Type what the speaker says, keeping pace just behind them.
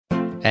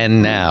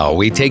And now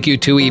we take you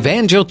to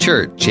Evangel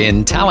Church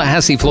in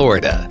Tallahassee,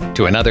 Florida,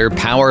 to another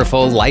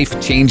powerful,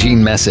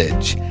 life-changing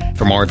message.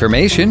 For more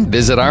information,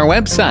 visit our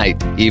website,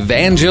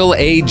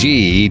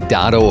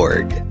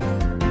 evangelag.org.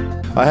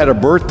 I had a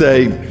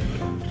birthday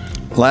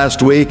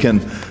last week,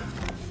 and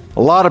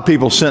a lot of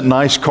people sent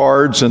nice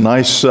cards and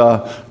nice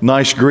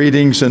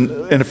greetings, and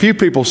a few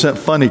people sent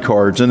funny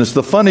cards. And it's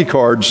the funny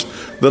cards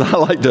that I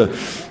like to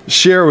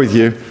share with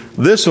you.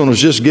 This one was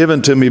just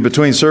given to me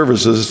between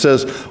services. It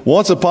says,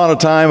 "Once upon a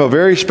time, a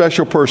very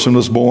special person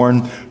was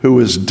born who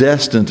was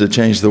destined to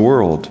change the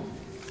world."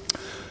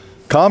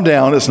 Calm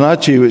down. It's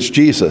not you. It's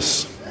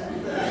Jesus.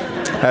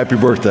 Happy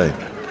birthday.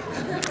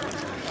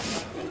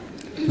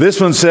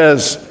 This one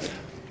says,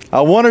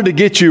 "I wanted to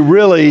get you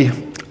really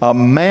a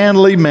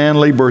manly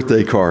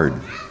birthday card.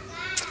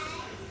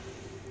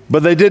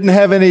 But they didn't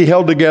have any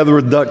held together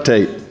with duct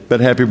tape,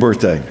 but happy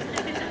birthday."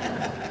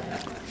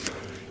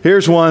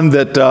 Here's one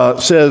that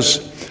says,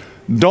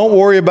 "Don't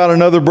worry about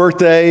another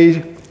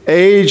birthday.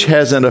 Age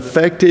hasn't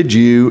affected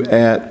you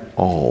at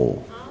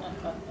all."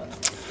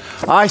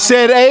 I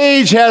said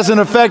age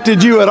hasn't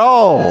affected you at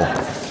all.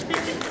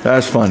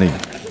 That's funny.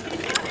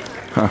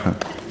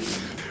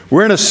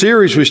 We're in a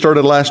series we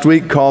started last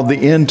week called The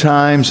End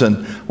Times, and I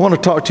want to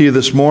talk to you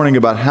this morning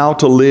about how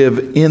to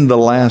live in the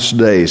last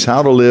days.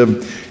 How to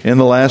live in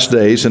the last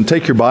days. And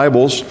take your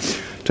Bibles,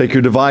 take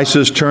your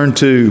devices, turn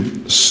to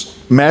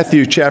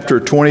Matthew chapter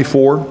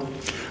 24.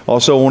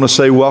 Also, I want to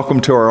say welcome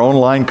to our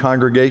online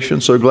congregation.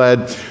 So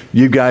glad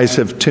you guys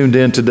have tuned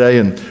in today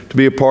and to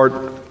be a part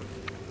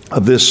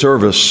of this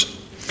service.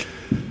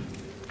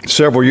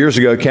 Several years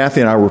ago, Kathy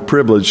and I were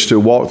privileged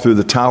to walk through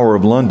the Tower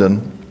of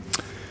London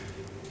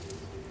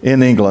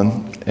in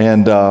England.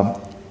 And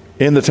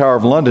in the Tower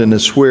of London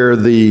is where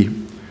the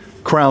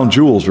crown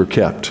jewels are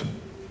kept.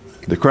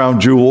 The crown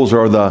jewels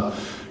are the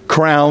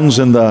crowns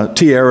and the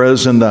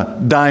tiaras and the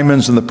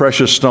diamonds and the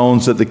precious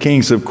stones that the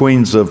kings and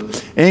queens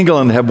of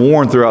England have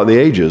worn throughout the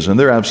ages, and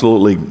they're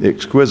absolutely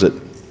exquisite.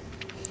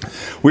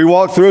 We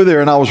walked through there,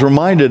 and I was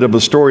reminded of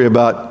a story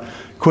about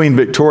Queen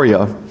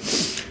Victoria.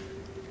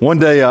 One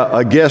day,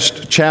 a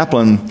guest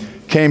chaplain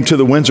came to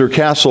the Windsor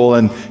Castle,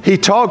 and he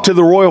talked to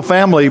the royal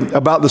family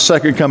about the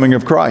second coming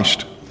of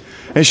Christ.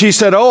 And she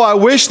said, "Oh, I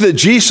wish that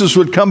Jesus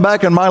would come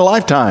back in my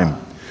lifetime."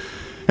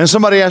 And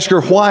somebody asked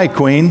her, "Why,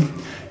 Queen?"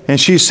 And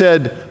she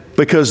said,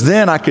 "Because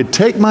then I could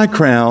take my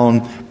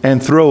crown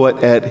and throw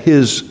it at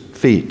his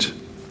feet."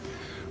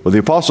 Well, the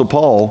Apostle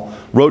Paul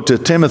wrote to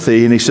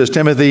Timothy, and he says,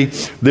 "Timothy,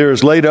 there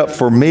is laid up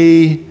for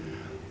me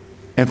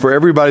and for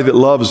everybody that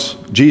loves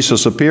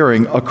Jesus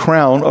appearing a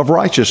crown of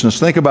righteousness."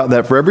 Think about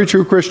that. For every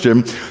true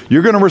Christian,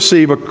 you're going to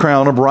receive a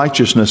crown of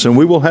righteousness, and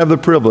we will have the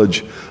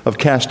privilege of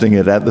casting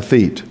it at the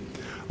feet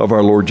of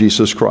our Lord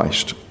Jesus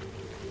Christ.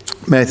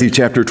 Matthew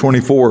chapter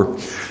 24,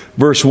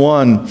 verse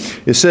 1,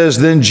 it says,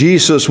 "Then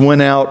Jesus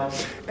went out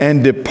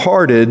and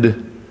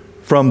departed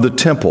from the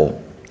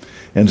temple,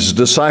 and his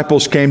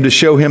disciples came to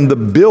show him the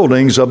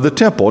buildings of the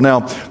temple."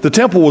 Now, the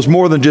temple was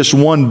more than just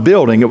one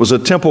building. It was a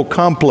temple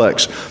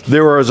complex.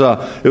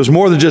 It was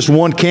more than just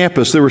one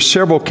campus. There were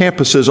several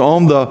campuses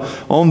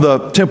on the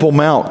Temple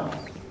Mount.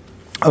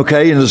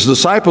 Okay, and his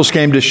disciples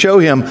came to show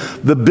him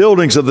the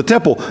buildings of the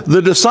temple.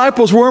 The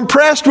disciples were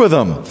impressed with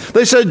them.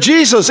 They said,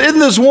 "Jesus, isn't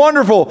this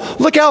wonderful?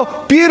 Look how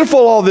beautiful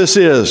all this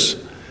is."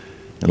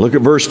 And look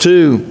at verse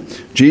 2.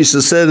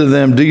 Jesus said to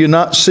them, "Do you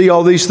not see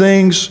all these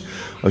things?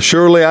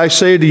 Surely I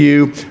say to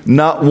you,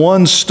 not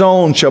one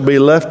stone shall be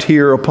left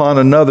here upon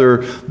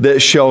another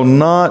that shall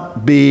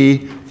not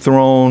be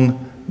thrown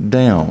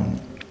down."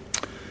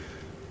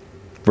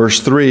 Verse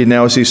 3,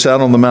 "Now as he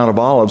sat on the Mount of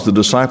Olives, the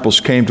disciples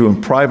came to him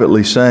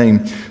privately,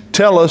 saying,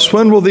 'Tell us,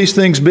 when will these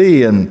things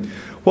be? And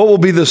what will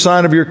be the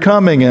sign of your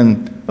coming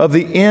and of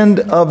the end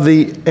of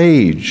the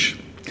age?'"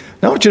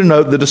 Now I want you to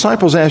note the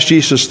disciples asked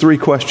Jesus three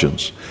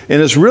questions.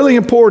 And it's really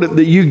important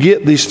that you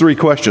get these three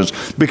questions,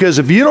 because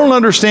if you don't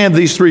understand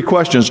these three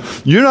questions,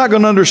 you're not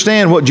going to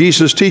understand what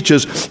Jesus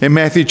teaches in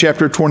Matthew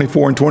chapter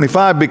 24 and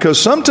 25, because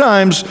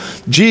sometimes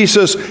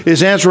Jesus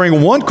is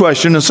answering one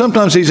question, and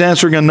sometimes he's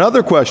answering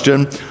another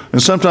question,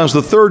 and sometimes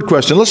the third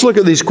question. Let's look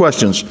at these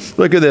questions.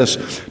 Look at this.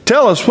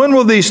 "Tell us, when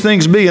will these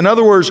things be?" In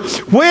other words,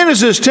 when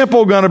is this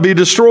temple going to be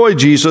destroyed,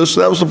 Jesus?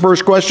 That was the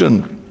first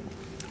question.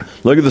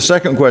 Look at the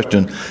second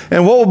question.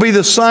 "And what will be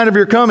the sign of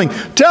your coming?"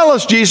 Tell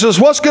us, Jesus,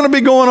 what's going to be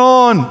going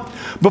on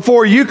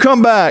before you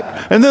come back?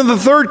 And then the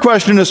third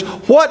question is,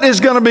 what is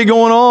going to be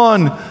going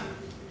on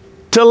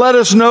to let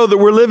us know that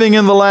we're living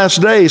in the last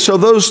days? So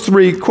those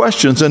three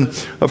questions. And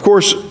of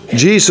course,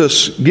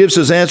 Jesus gives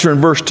his answer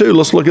in verse 2.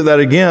 Let's look at that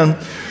again.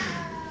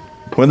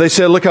 When they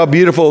said, "Look how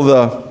beautiful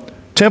the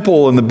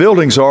temple and the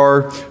buildings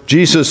are,"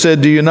 Jesus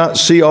said, "Do you not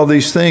see all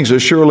these things?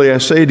 Surely I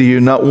say to you,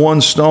 not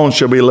one stone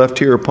shall be left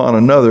here upon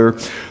another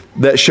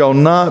that shall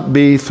not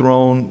be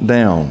thrown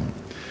down."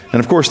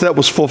 And of course, that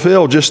was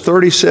fulfilled just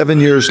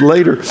 37 years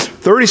later.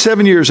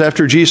 37 years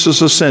after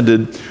Jesus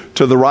ascended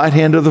to the right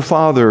hand of the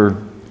Father,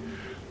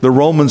 the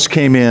Romans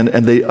came in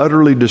and they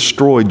utterly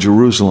destroyed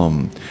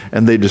Jerusalem,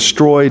 and they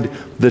destroyed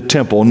the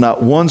temple.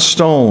 Not one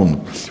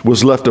stone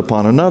was left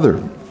upon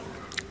another.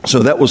 So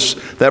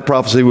that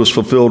prophecy was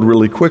fulfilled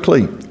really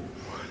quickly.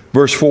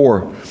 Verse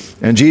 4,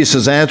 and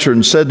Jesus answered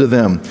and said to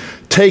them,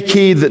 take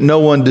heed that no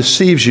one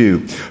deceives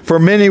you. For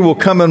many will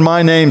come in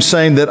my name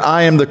saying that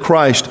I am the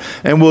Christ,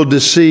 and will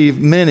deceive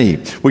many.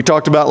 We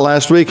talked about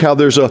last week how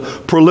there's a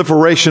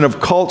proliferation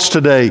of cults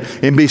today.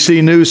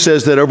 NBC News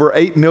says that over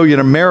 8 million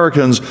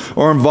Americans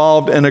are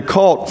involved in a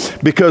cult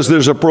because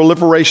there's a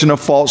proliferation of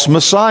false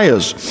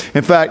messiahs.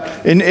 In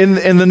fact, in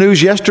the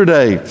news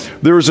yesterday,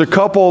 there was a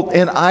couple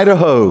in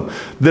Idaho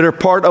that are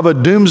part of a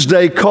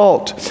doomsday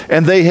cult,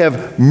 and they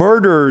have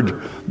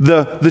murdered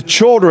the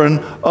children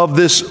of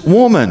this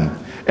woman.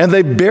 And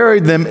they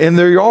buried them in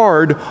their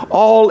yard,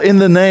 all in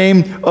the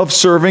name of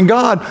serving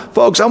God.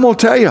 Folks, I'm going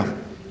to tell you,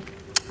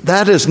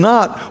 that is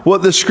not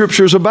what the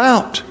Scripture is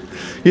about.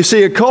 You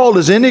see, a cult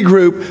is any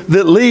group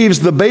that leaves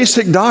the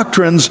basic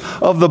doctrines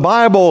of the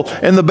Bible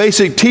and the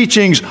basic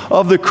teachings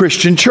of the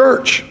Christian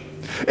church.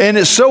 And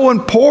it's so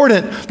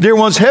important, dear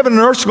ones, heaven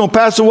and earth is going to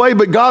pass away,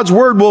 but God's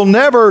Word will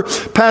never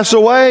pass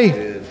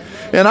away.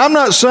 And I'm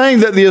not saying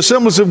that the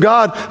Assemblies of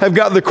God have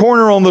got the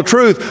corner on the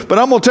truth, but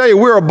I'm going to tell you,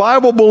 we're a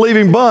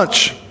Bible-believing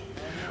bunch.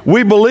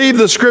 We believe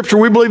the Scripture.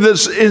 We believe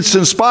that it's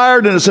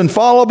inspired and it's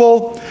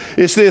infallible.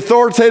 It's the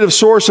authoritative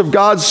source of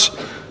God's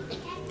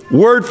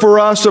Word for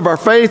us, of our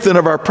faith and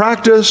of our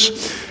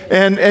practice.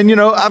 And you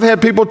know, I've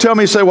had people tell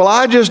me, say, well,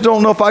 I just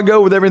don't know if I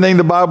go with everything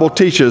the Bible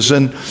teaches.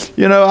 And,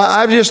 you know,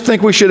 I just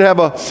think we should have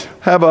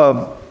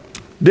a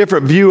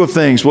different view of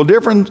things. Well,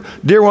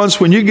 dear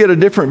ones, when you get a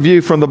different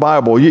view from the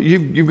Bible,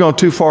 you've gone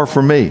too far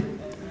from me.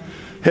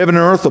 Heaven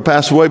and earth will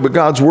pass away, but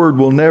God's Word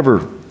will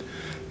never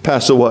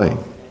pass away.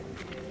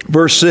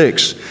 Verse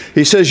 6,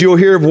 he says, you'll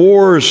hear of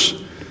wars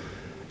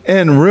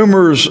and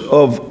rumors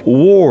of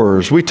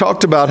wars. We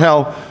talked about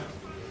how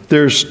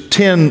there's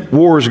 10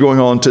 wars going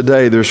on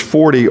today. There's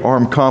 40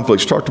 armed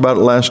conflicts. Talked about it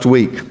last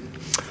week.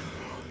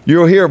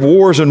 You'll hear of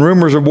wars and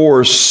rumors of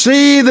wars.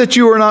 See that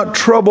you are not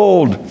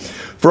troubled,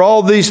 for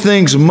all these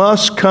things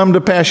must come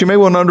to pass. You may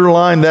want to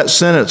underline that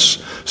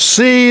sentence.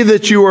 See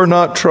that you are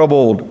not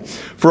troubled,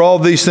 for all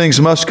these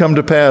things must come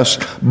to pass,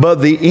 but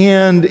the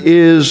end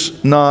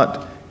is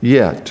not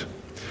yet.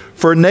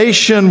 For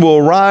nation will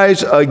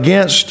rise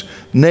against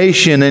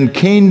nation, and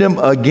kingdom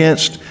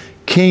against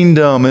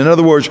kingdom. In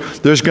other words,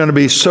 there's going to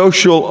be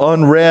social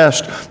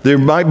unrest. There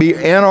might be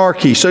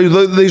anarchy.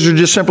 So these are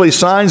just simply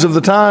signs of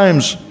the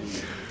times.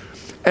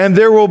 And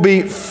there will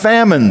be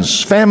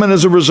famines. Famine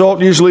is a result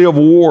usually of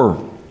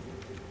war.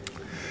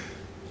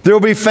 There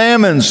will be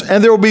famines,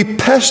 and there will be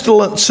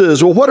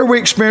pestilences. Well, what are we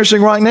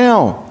experiencing right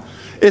now?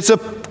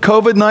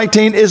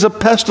 COVID-19 is a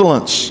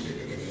pestilence.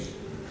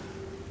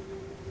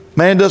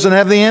 Man doesn't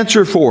have the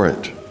answer for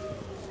it.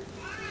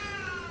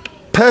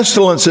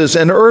 Pestilences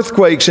and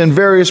earthquakes in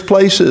various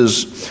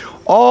places.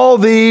 All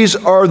these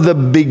are the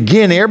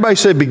beginning. Everybody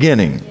say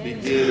beginning.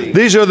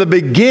 These are the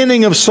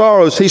beginning of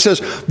sorrows. He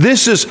says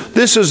this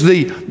is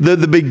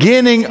the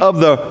beginning of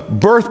the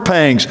birth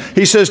pangs.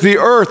 He says the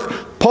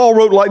earth, Paul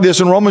wrote like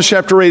this in Romans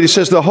chapter 8. He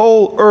says the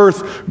whole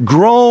earth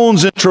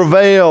groans in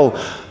travail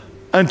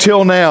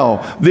until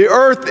now. The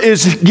earth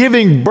is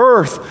giving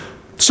birth.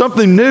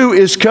 Something new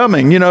is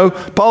coming. You know,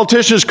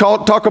 politicians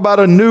talk about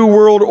a new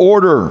world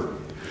order.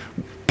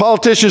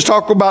 Politicians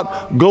talk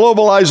about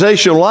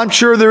globalization. Well, I'm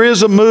sure there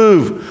is a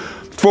move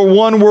for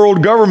one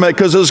world government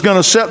because it's going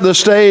to set the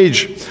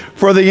stage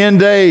for the end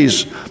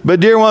days. But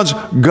dear ones,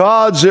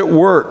 God's at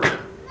work.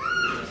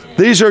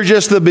 These are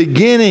just the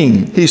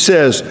beginning, he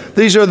says.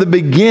 These are the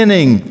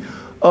beginning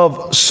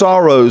of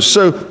sorrows.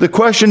 So the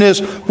question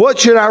is, what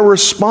should our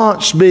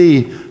response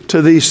be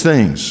to these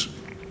things?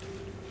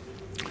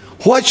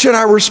 What should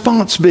our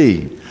response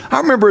be? I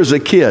remember as a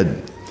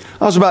kid,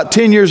 I was about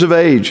 10 years of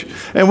age,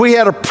 and we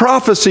had a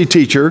prophecy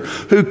teacher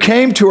who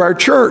came to our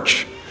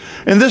church.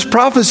 And this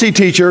prophecy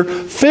teacher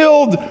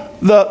filled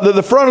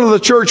the front of the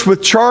church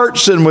with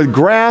charts and with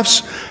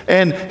graphs,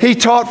 and he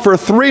taught for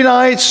 3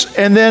 nights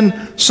and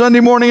then Sunday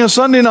morning and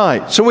Sunday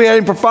night. So we had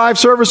him for 5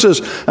 services,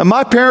 and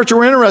my parents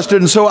were interested,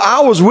 and so I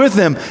was with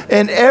him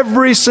in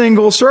every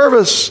single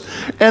service.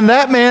 And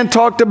that man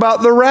talked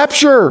about the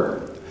rapture.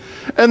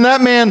 And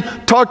that man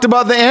talked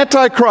about the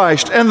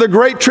Antichrist and the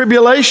Great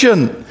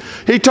Tribulation.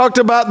 He talked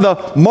about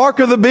the mark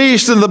of the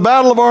beast and the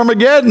battle of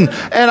Armageddon.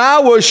 And I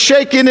was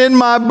shaking in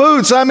my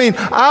boots. I mean,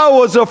 I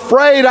was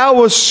afraid. I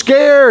was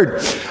scared.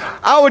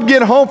 I would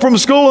get home from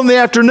school in the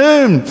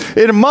afternoon,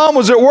 and Mom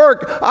was at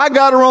work. I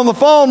got her on the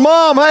phone.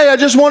 Mom, hey, I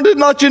just wanted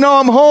to let you know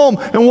I'm home.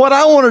 And what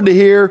I wanted to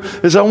hear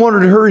is I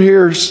wanted her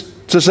here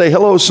to say,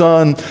 hello,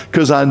 son,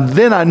 because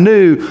then I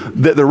knew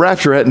that the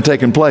rapture hadn't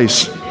taken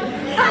place.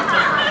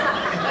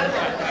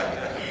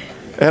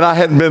 And I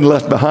hadn't been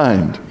left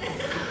behind.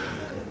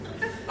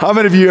 How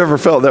many of you ever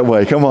felt that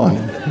way? Come on.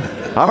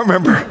 I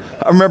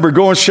remember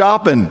going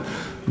shopping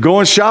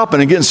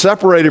and getting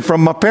separated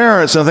from my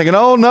parents and thinking,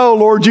 oh no,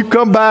 Lord, you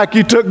come back.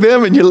 You took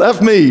them and you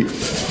left me.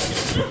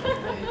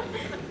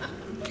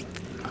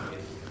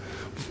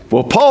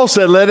 Well, Paul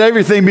said, let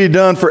everything be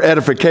done for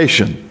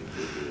edification,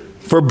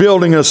 for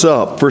building us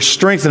up, for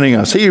strengthening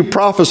us. He who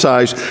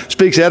prophesies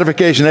speaks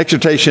edification,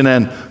 exhortation,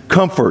 and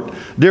comfort.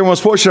 Dear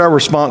ones, what should our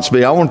response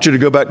be? I want you to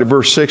go back to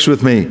verse 6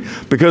 with me,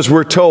 because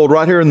we're told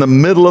right here in the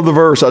middle of the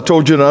verse, I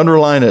told you to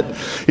underline it.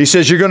 He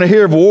says, you're going to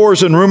hear of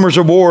wars and rumors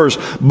of wars,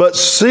 but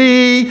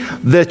see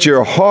that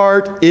your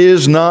heart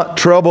is not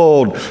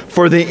troubled,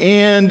 for the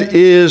end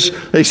is,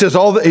 he says,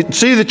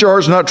 see that your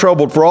heart is not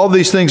troubled, for all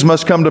these things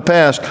must come to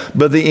pass,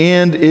 but the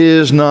end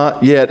is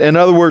not yet. In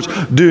other words,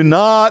 do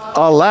not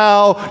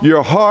allow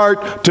your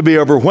heart to be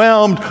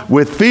overwhelmed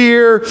with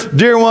fear.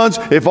 Dear ones,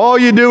 if all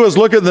you do is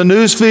look at the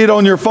news feed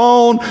on your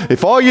phone,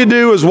 if all you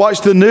do is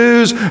watch the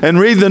news and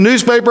read the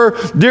newspaper,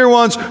 dear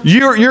ones,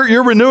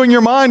 you're renewing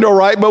your mind, all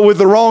right, but with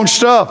the wrong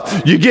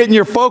stuff. You're getting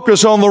your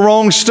focus on the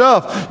wrong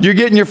stuff. You're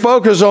getting your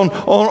focus on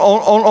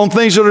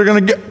things that are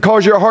going to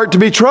cause your heart to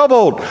be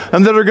troubled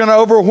and that are going to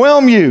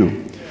overwhelm you.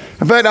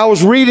 In fact, I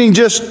was reading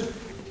just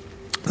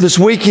this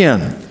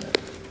weekend.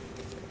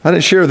 I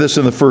didn't share this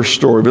in the first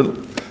story, but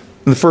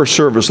in the first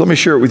service, let me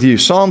share it with you.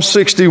 Psalm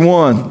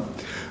 61.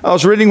 I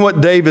was reading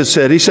what David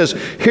said. He says,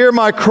 hear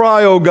my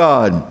cry, O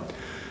God.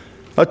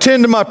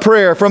 Attend to my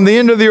prayer. From the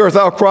end of the earth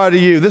I'll cry to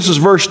you. This is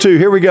verse 2.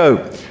 Here we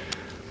go.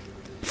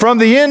 From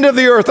the end of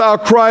the earth I'll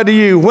cry to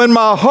you. When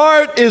my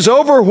heart is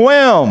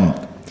overwhelmed,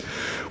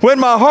 when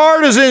my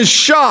heart is in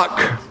shock,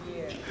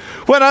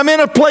 when I'm in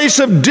a place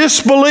of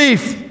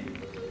disbelief,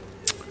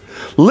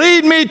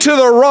 lead me to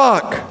the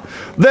rock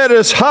that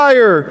is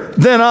higher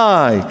than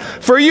I.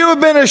 For you have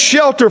been a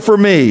shelter for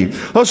me,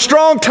 a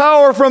strong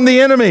tower from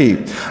the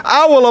enemy.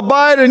 I will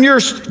abide in your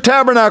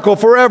tabernacle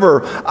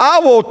forever. I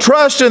will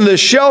trust in the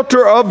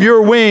shelter of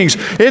your wings.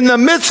 In the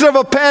midst of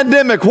a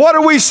pandemic, what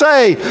do we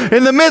say?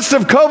 In the midst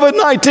of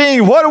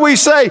COVID-19, what do we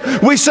say?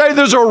 We say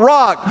there's a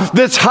rock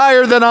that's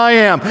higher than I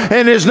am,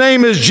 and his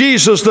name is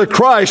Jesus the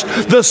Christ,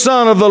 the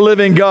Son of the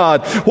living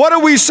God. What do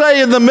we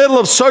say in the middle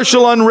of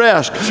social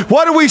unrest?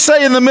 What do we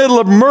say in the middle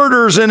of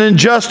murders and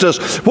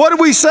injustice? What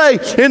do we say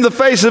in the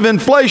face of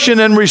inflation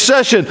and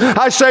recession?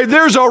 I say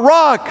there's a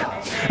rock,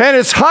 and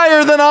it's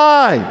higher than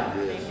I.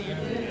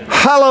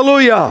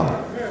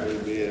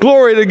 Hallelujah.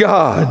 Glory to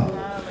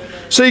God.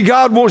 See,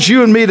 God wants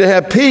you and me to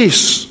have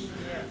peace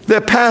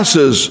that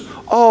passes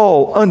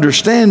all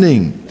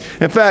understanding.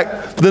 In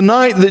fact, the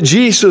night that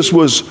Jesus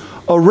was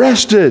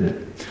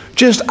arrested,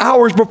 just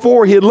hours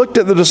before, he had looked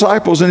at the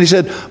disciples and he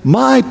said,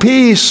 my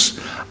peace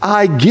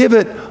I give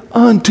it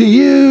unto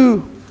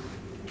you.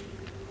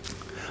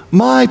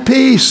 My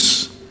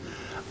peace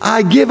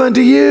I give unto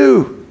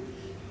you.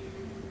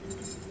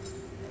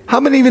 How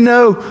many of you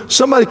know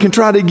somebody can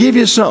try to give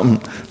you something,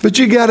 but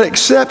you got to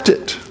accept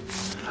it?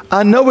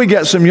 I know we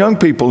got some young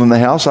people in the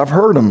house. I've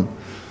heard them.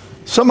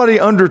 Somebody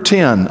under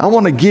 10. I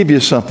want to give you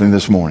something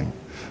this morning.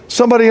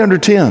 Somebody under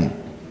 10.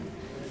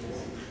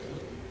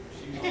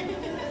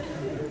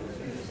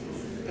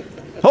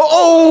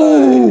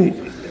 Oh!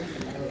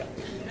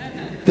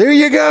 There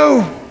you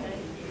go.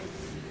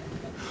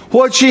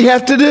 What'd she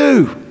have to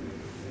do?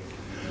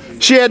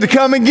 She had to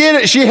come and get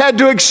it. She had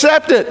to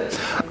accept it.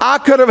 I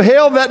could have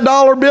held that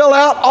dollar bill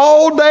out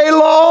all day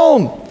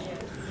long.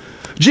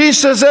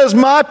 Jesus says,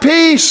 my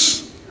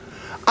peace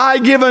I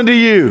give unto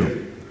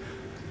you.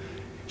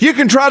 You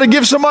can try to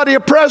give somebody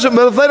a present,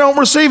 but if they don't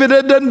receive it,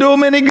 it doesn't do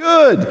them any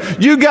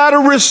good. You got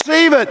to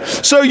receive it.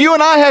 So you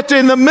and I have to,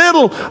 in the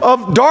middle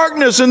of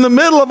darkness, in the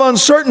middle of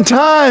uncertain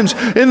times,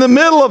 in the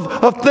middle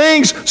of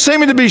things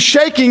seeming to be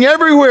shaking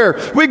everywhere,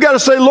 we've got to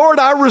say, Lord,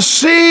 I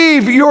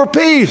receive your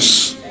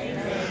peace.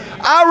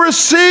 I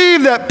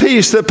receive that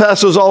peace that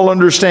passes all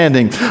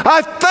understanding.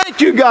 I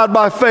thank you, God,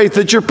 by faith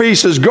that your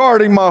peace is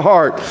guarding my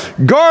heart,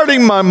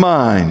 guarding my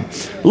mind.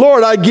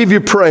 Lord, I give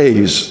you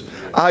praise.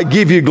 I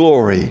give you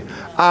glory.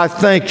 I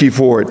thank you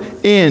for it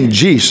in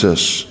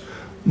Jesus'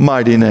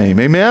 mighty name.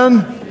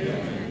 Amen?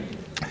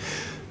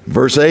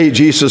 Verse 8,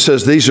 Jesus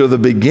says, these are the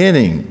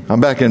beginning. I'm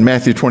back in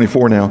Matthew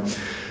 24 now.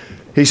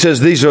 He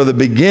says, these are the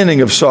beginning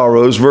of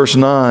sorrows. Verse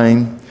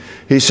 9,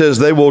 he says,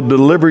 they will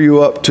deliver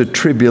you up to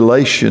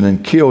tribulation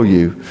and kill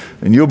you,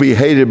 and you'll be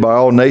hated by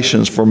all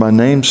nations for my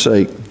name's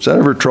sake. Has that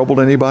ever troubled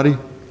anybody?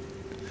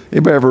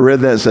 Anybody ever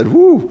read that and said,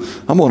 whoo,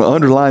 I'm going to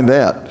underline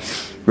that.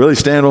 Really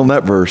stand on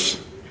that verse.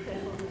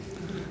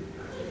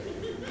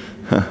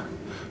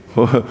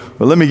 Well,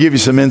 let me give you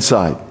some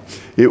insight.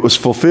 It was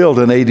fulfilled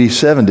in AD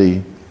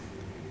 70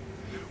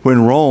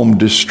 when Rome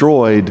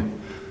destroyed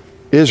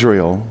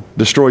Israel,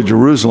 destroyed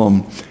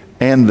Jerusalem,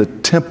 and the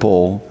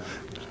temple.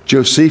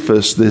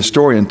 Josephus, the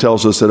historian,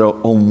 tells us that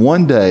on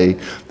one day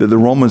that the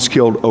Romans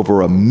killed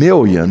over 1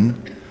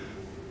 million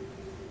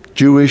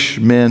Jewish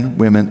men,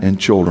 women, and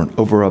children.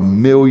 Over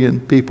 1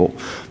 million people.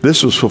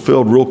 This was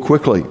fulfilled real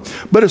quickly.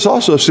 But it's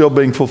also still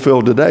being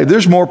fulfilled today.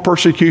 There's more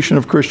persecution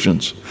of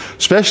Christians,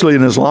 especially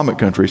in Islamic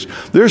countries.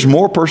 There's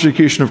more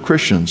persecution of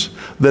Christians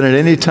than at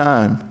any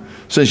time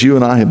since you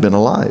and I have been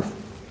alive.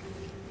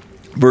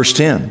 Verse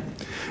 10.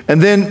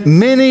 And then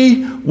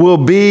many will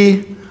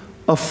be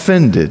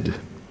offended.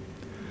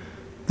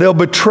 They'll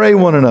betray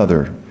one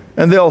another,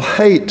 and they'll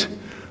hate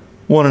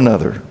one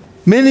another.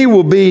 Many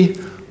will be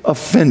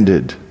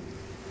offended.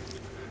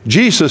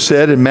 Jesus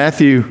said in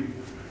Matthew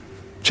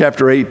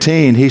chapter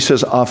 18, he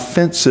says,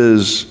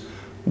 offenses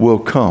will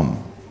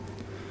come.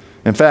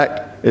 In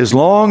fact, as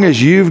long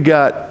as you've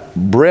got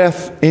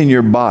breath in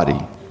your body,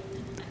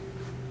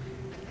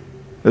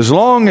 as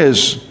long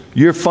as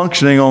you're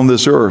functioning on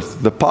this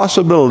earth, the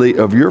possibility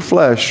of your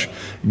flesh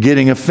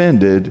getting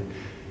offended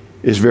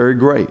is very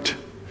great.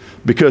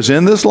 Because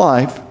in this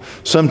life,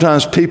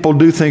 sometimes people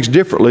do things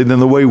differently than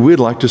the way we'd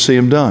like to see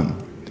them done.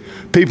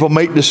 People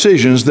make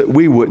decisions that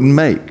we wouldn't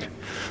make.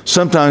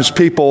 Sometimes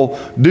people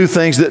do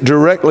things that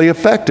directly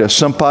affect us.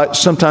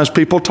 Sometimes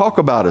people talk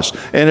about us,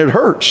 and it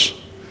hurts.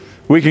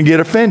 We can get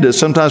offended.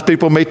 Sometimes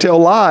people may tell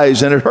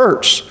lies, and it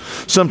hurts.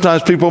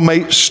 Sometimes people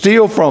may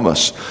steal from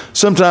us.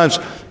 Sometimes,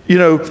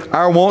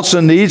 our wants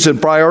and needs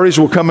and priorities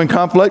will come in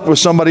conflict with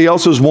somebody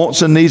else's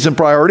wants and needs and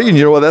priority. And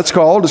you know what that's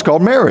called? It's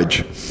called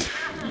marriage.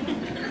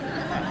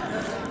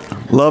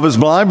 Love is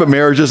blind, but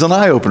marriage is an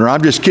eye-opener.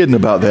 I'm just kidding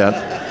about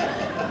that.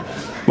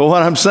 But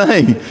what I'm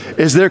saying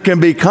is there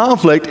can be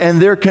conflict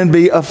and there can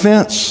be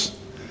offense.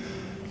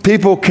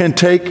 People can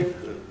take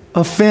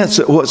offense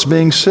at what's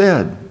being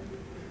said.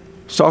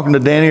 I was talking to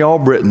Danny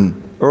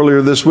Albritton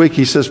earlier this week.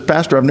 He says,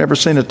 Pastor, I've never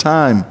seen a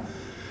time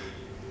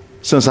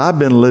since I've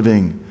been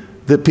living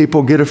that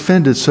people get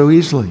offended so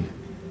easily.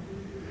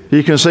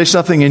 You can say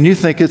something and you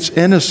think it's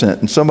innocent,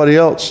 and somebody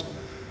else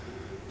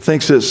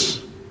thinks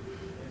it's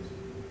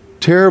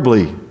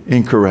terribly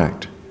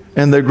incorrect,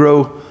 and they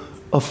grow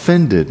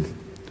offended.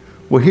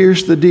 Well,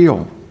 here's the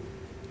deal,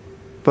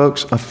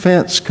 folks.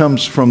 Offense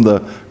comes from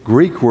the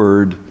Greek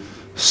word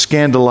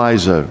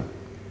scandalizo.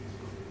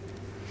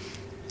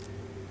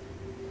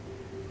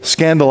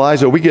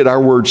 Scandalizo, we get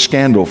our word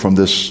scandal from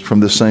this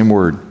same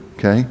word,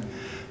 okay?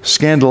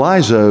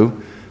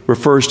 Scandalizo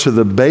refers to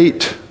the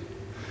bait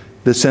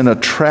that's in a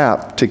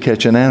trap to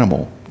catch an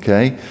animal,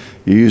 okay?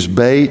 You use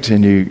bait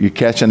and you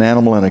catch an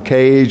animal in a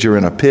cage or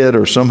in a pit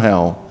or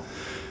somehow.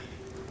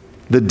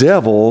 The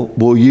devil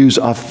will use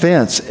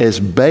offense as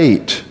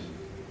bait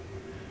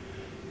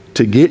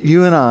to get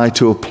you and I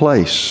to a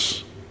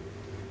place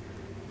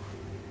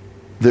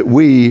that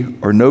we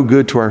are no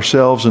good to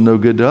ourselves and no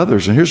good to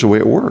others. And here's the way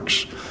it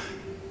works.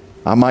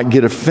 I might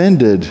get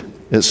offended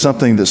at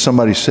something that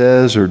somebody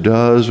says or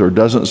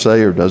doesn't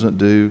say or doesn't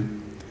do.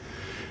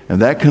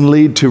 And that can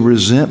lead to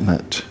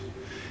resentment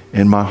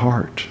in my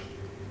heart.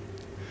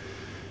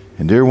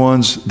 And dear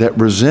ones, that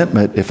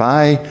resentment, if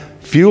I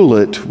fuel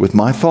it with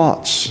my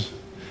thoughts,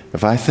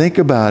 if I think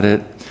about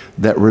it,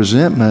 that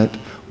resentment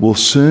will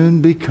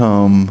soon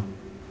become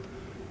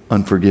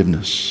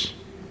unforgiveness.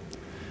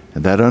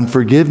 And that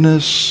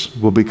unforgiveness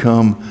will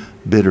become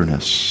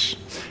bitterness.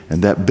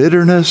 And that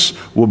bitterness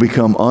will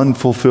become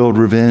unfulfilled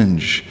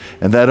revenge.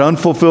 And that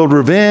unfulfilled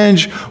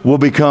revenge will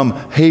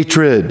become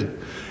hatred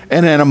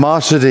and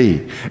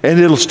animosity. And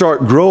it'll start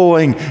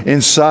growing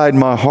inside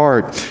my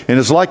heart. And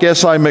it's like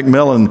S.I.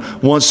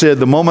 McMillan once said,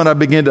 the moment I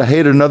begin to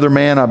hate another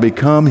man, I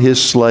become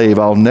his slave.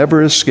 I'll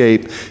never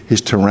escape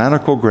his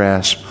tyrannical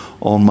grasp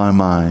on my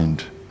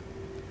mind.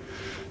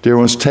 Dear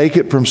ones, take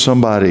it from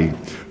somebody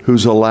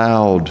who's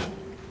allowed.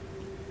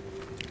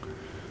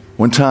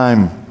 One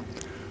time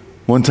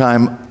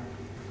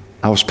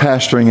I was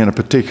pastoring in a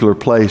particular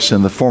place,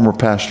 and the former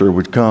pastor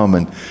would come,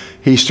 and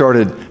he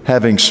started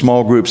having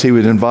small groups. He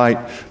would invite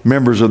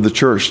members of the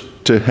church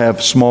to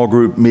have small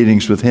group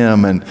meetings with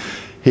him. And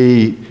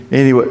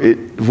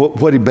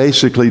what he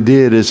basically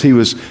did is he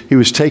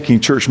was taking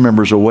church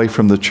members away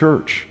from the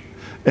church.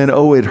 And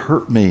it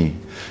hurt me.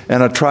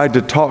 And I tried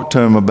to talk to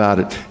him about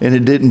it, and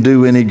it didn't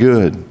do any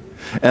good.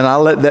 And I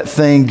let that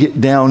thing get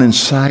down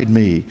inside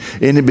me.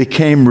 And it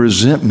became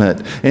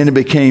resentment. And it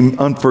became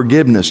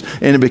unforgiveness.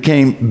 And it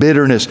became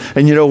bitterness.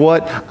 And you know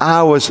what?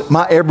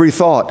 My every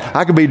thought.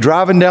 I could be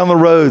driving down the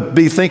road,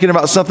 be thinking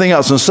about something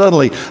else. And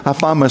suddenly I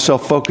find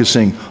myself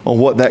focusing on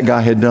what that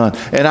guy had done.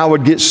 And I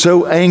would get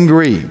so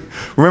angry.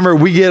 Remember,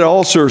 we get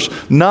ulcers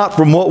not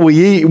from what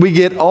we eat. We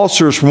get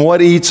ulcers from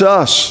what eats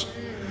us.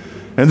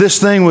 And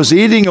this thing was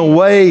eating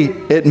away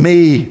at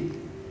me.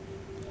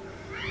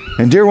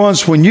 And dear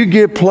ones, when you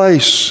give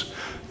place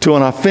to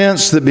an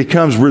offense that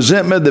becomes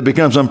resentment, that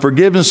becomes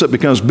unforgiveness, that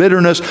becomes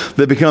bitterness,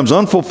 that becomes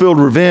unfulfilled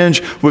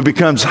revenge, which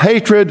becomes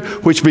hatred,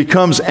 which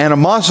becomes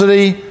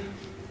animosity,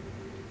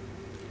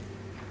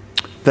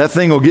 that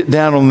thing will get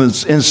down on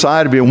the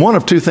inside of you. And one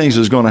of two things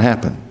is going to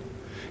happen.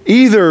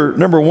 Either,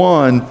 number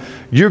one,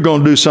 you're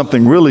going to do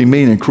something really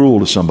mean and cruel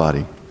to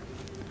somebody.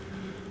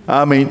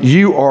 I mean,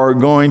 you are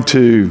going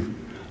to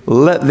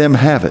let them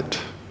have it.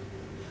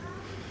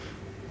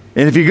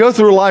 And if you go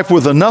through life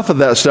with enough of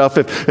that stuff,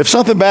 if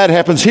something bad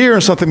happens here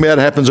and something bad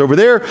happens over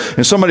there,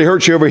 and somebody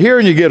hurts you over here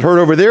and you get hurt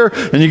over there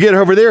and you get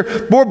over there,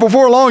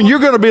 before long you're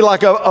going to be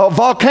like a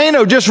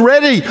volcano just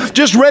ready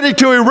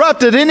to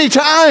erupt at any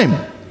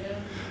time.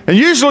 And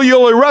usually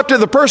you'll erupt at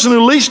the person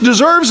who least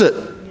deserves it.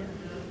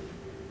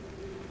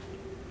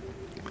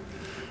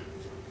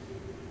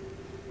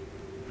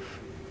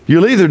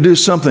 You'll either do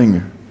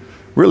something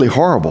really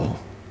horrible,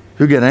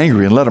 you'll get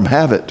angry and let them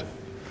have it.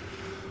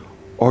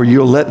 or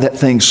you'll let that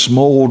thing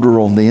smolder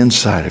on the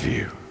inside of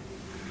you.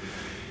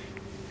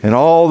 And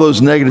all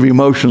those negative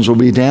emotions will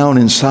be down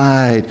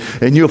inside,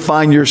 and you'll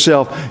find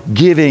yourself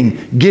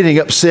getting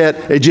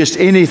upset at just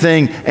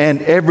anything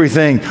and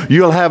everything.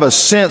 You'll have a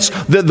sense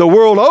that the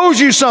world owes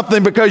you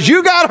something because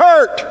you got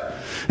hurt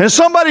and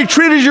somebody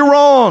treated you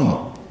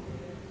wrong.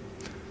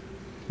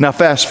 Now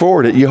fast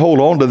forward it, you hold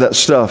on to that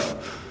stuff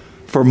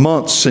for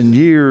months and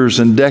years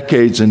and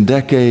decades.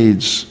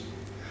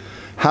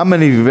 How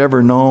many of you have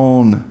ever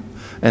known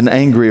an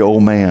angry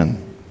old man?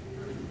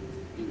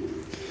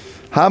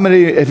 How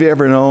many have you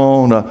ever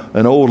known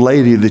an old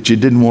lady that you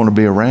didn't want to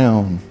be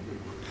around?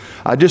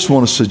 I just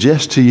want to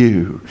suggest to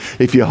you,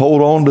 if you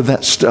hold on to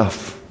that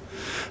stuff,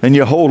 and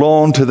you hold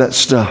on to that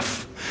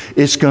stuff,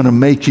 it's going to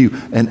make you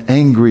an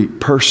angry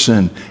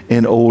person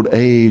in old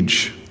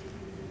age.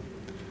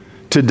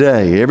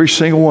 Today, every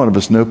single one of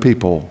us know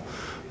people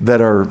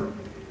that are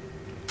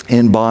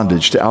in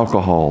bondage to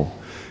alcohol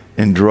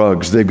and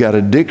drugs. They've got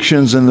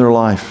addictions in their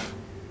life.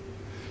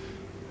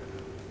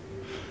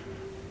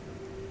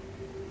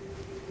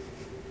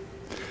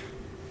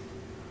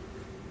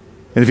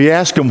 And if you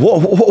ask them,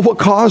 what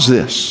caused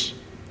this?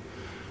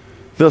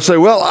 They'll say,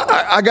 well,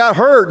 I got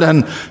hurt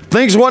and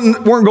things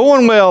weren't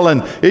going well,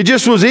 and it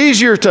just was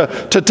easier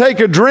to take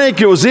a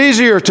drink. It was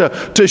easier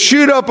to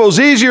shoot up. It was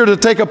easier to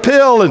take a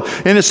pill,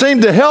 and it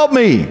seemed to help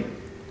me.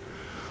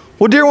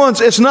 Well, dear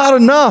ones, it's not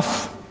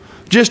enough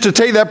just to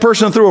take that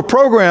person through a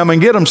program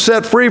and get them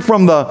set free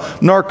from the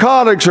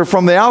narcotics or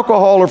from the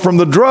alcohol or from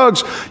the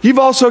drugs. You've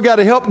also got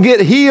to help get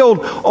healed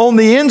on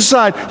the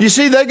inside. You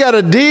see, they got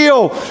to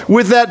deal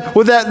with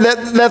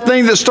that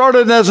thing that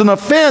started as an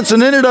offense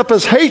and ended up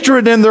as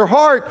hatred in their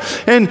heart.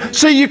 And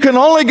see, you can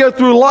only go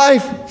through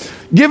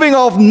life giving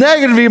off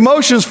negative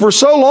emotions for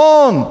so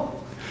long.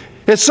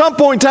 At some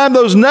point in time,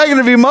 those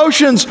negative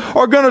emotions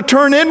are going to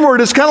turn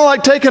inward. It's kind of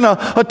like taking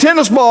a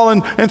tennis ball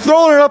and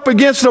throwing it up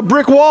against a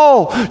brick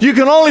wall. You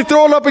can only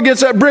throw it up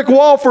against that brick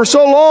wall for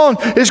so long.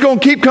 It's going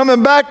to keep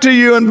coming back to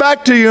you and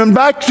back to you and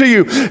back to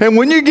you. And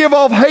when you give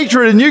off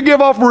hatred and you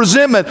give off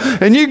resentment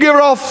and you give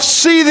off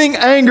seething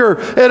anger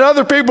at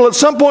other people, at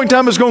some point in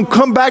time, it's going to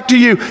come back to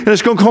you, and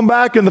it's going to come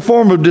back in the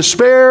form of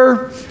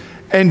despair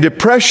and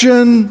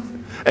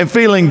depression and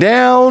feeling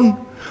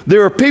down.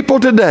 There are people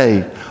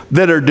today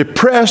that are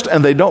depressed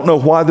and they don't know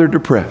why they're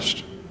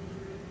depressed.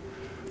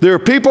 There are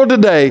people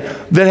today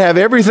that have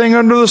everything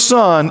under the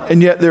sun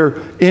and yet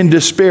they're in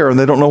despair and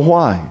they don't know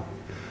why.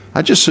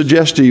 I just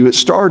suggest to you it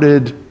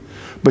started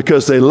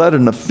because they let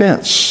an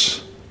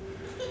offense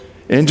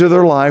into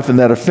their life, and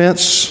that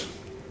offense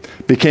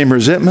became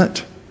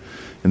resentment,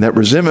 and that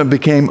resentment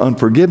became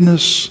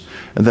unforgiveness,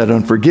 and that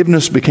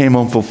unforgiveness became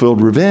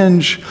unfulfilled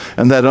revenge,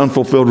 and that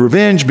unfulfilled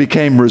revenge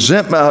became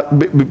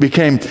resentment,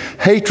 became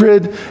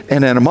hatred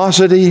and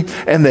animosity,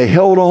 and they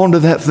held on to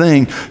that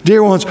thing.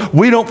 Dear ones,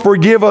 we don't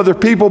forgive other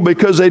people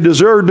because they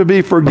deserve to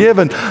be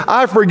forgiven.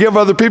 I forgive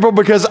other people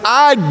because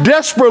I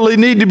desperately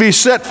need to be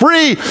set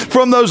free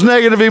from those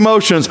negative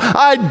emotions.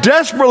 I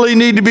desperately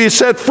need to be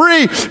set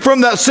free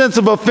from that sense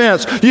of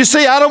offense. You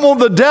see, I don't want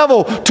the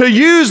devil to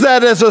use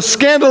that as a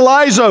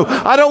scandalizo.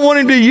 I don't want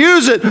him to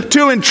use it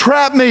to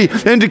entrap me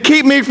and to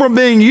keep me from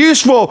being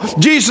useful.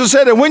 Jesus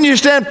said that when you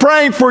stand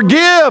praying,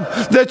 forgive,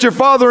 that your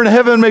Father in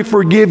heaven may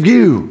forgive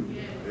you.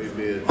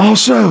 Amen.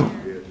 Also,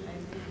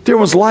 dear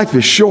ones, life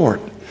is short.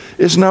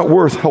 It's not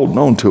worth holding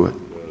on to it.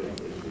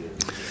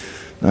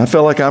 Now, I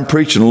feel like I'm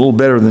preaching a little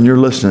better than you're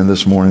listening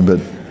this morning, but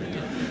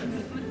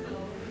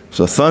it's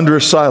a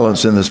thunderous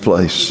silence in this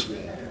place.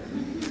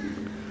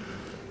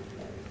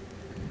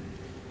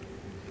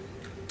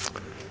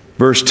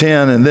 Verse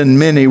 10, and then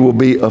many will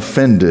be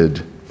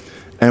offended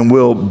and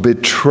will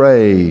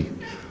betray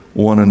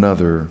one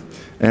another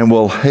and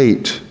will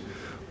hate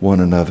one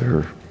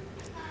another.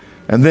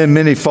 And then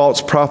many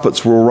false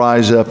prophets will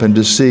rise up and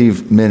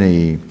deceive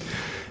many.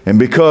 And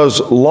because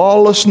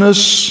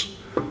lawlessness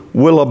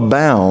will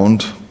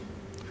abound,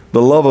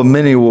 the love of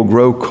many will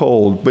grow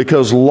cold.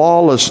 Because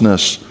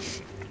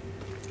lawlessness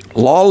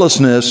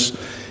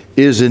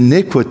is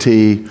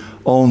iniquity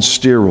on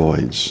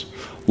steroids.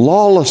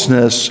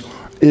 Lawlessness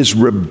is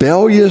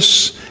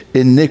rebellious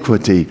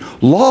iniquity.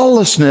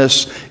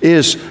 Lawlessness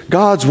is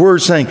God's word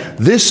saying,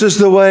 this is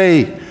the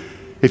way.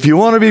 If you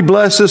want to be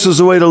blessed, this is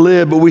the way to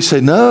live. But we say,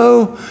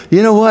 no,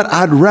 you know what?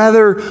 I'd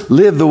rather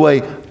live the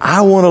way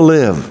I want to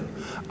live.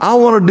 I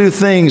want to do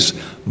things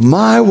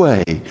my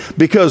way.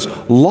 Because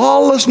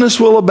lawlessness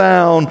will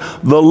abound.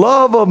 The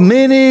love of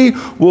many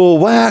will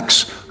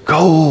wax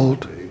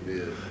cold.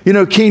 Amen. You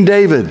know, King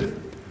David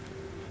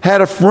had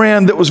a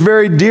friend that was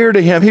very dear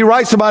to him. He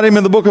writes about him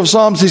in the book of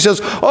Psalms. He says,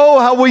 oh,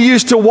 how we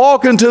used to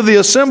walk into the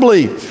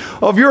assembly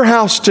of your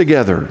house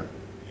together.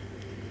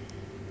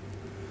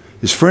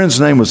 His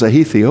friend's name was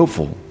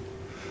Ahithophel.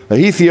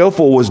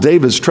 Ahithophel was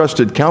David's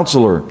trusted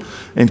counselor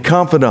and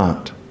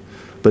confidant.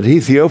 But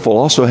Ahithophel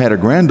also had a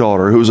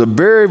granddaughter who was a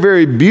very,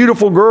 very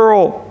beautiful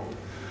girl.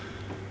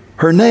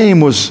 Her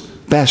name was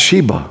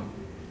Bathsheba.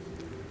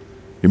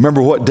 You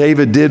remember what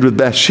David did with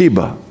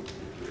Bathsheba?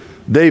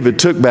 David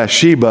took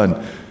Bathsheba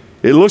and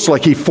It looks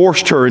like he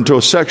forced her into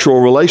a sexual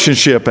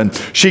relationship, and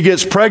she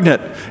gets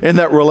pregnant in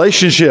that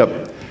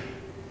relationship.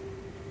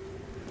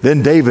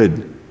 Then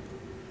David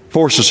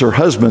forces her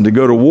husband to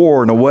go to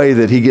war in a way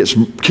that he gets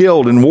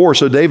killed in war,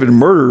 so David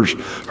murders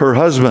her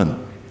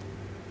husband.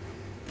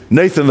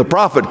 Nathan the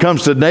prophet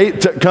comes to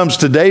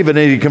David,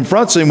 and he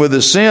confronts him with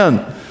his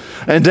sin.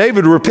 And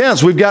David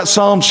repents. We've got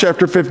Psalms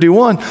chapter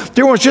 51.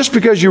 Dear ones, just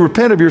because you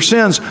repent of your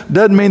sins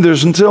doesn't mean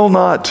there's still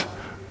not.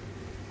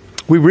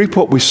 We reap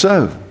what we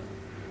sow.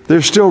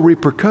 There's still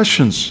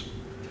repercussions.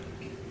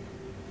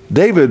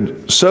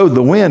 David sowed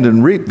the wind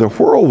and reaped the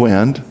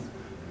whirlwind.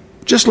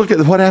 Just look at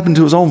what happened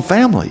to his own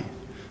family.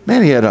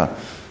 Man, he had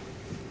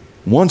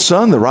one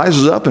son that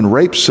rises up and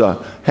rapes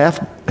a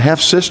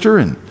half-sister,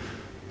 and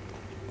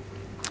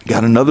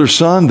got another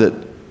son that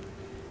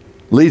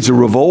leads a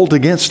revolt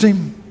against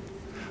him.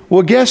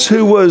 Well, guess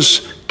who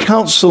was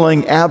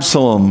counseling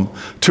Absalom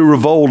to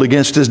revolt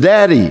against his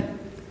daddy?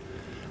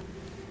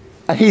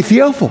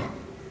 Ahithophel.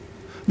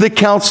 The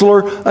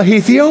counselor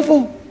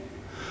Ahithophel.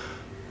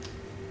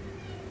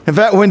 In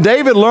fact, when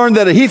David learned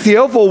that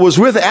Ahithophel was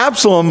with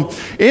Absalom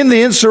in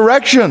the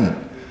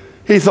insurrection,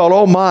 he thought,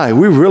 oh my,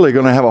 we're really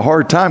going to have a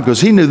hard time, because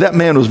he knew that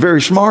man was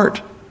very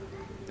smart.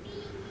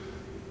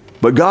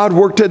 But God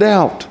worked it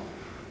out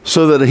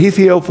so that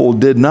Ahithophel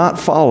did not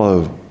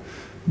follow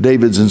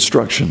David's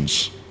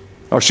instructions.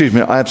 Or excuse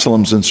me,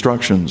 Absalom's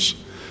instructions.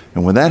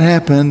 And when that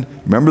happened,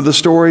 remember the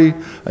story?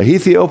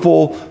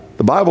 Ahithophel,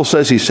 the Bible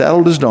says he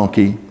saddled his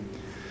donkey,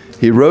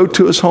 he rode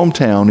to his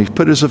hometown, he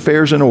put his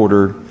affairs in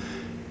order,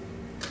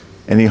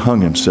 and he hung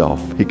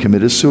himself. He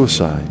committed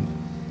suicide.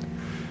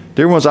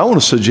 Dear ones, I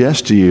want to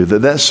suggest to you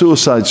that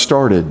suicide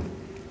started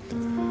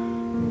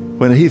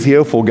when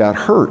Ahithophel got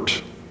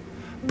hurt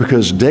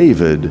because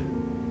David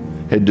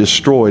had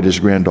destroyed his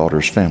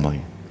granddaughter's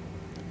family.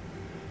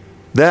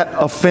 That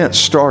offense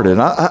started.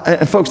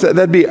 And folks,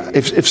 that'd be,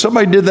 if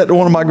somebody did that to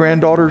one of my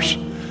granddaughters,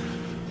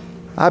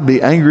 I'd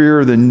be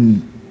angrier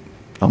than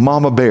a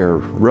mama bear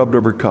rubbed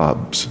over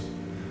cubs.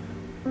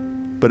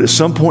 But at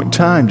some point in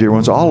time, dear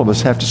ones, all of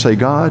us have to say,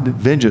 God,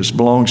 vengeance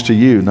belongs to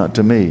you, not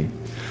to me.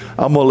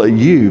 I'm going to let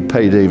you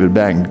pay David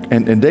back.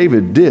 And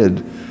David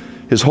did.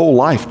 His whole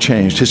life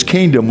changed. His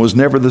kingdom was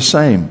never the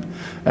same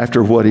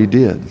after what he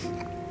did.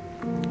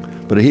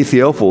 But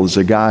Ahithophel is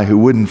a guy who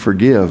wouldn't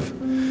forgive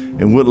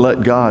and wouldn't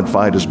let God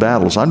fight his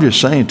battles. I'm just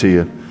saying to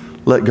you,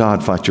 let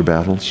God fight your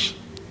battles.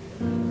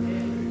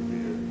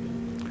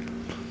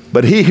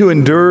 But he who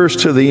endures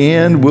to the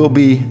end will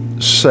be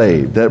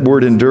saved. That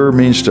word endure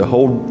means to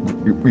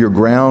hold your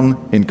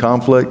ground in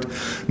conflict.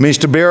 It means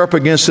to bear up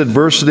against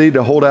adversity,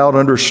 to hold out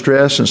under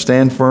stress and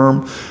stand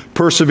firm,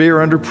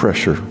 persevere under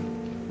pressure.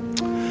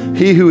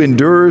 He who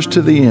endures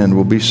to the end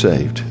will be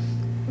saved.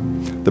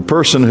 The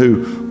person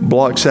who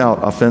blocks out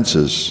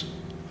offenses,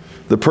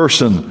 the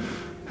person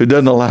who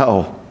doesn't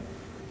allow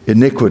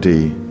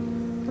iniquity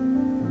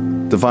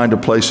to find a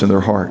place in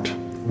their heart.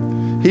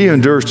 He who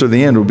endures to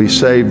the end will be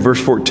saved. Verse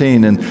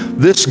 14, and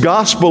this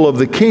gospel of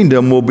the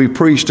kingdom will be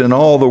preached in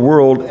all the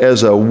world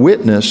as a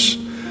witness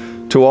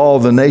to all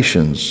the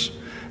nations.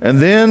 And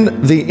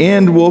then the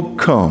end will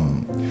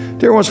come.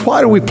 Dear ones, why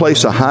do we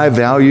place a high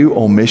value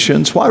on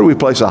missions? Why do we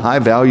place a high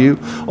value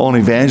on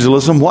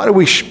evangelism? Why do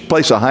we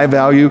place a high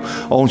value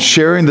on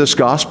sharing this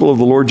gospel of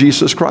the Lord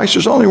Jesus Christ?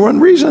 There's only one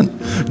reason.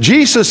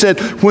 Jesus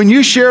said, when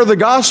you share the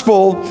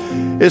gospel,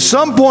 at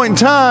some point in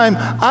time,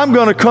 I'm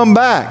going to come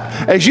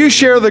back. As you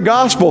share the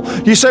gospel,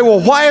 you say, well,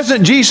 why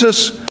hasn't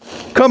Jesus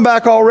come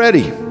back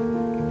already?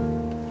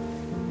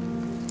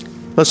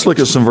 Let's look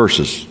at some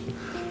verses.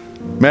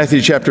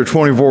 Matthew chapter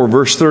 24,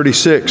 verse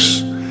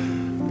 36.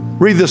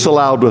 Read this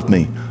aloud with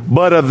me.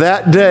 But of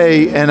that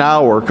day and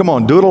hour, come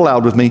on, do it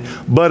aloud with me.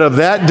 But of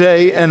that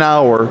day and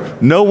hour,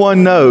 no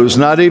one knows,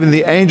 not even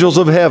the angels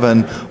of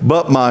heaven,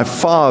 but my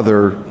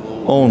Father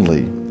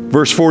only.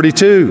 Verse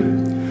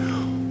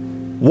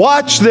 42.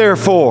 Watch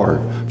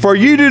therefore, for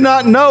you do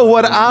not know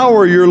what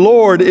hour your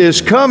Lord is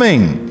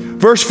coming.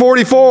 Verse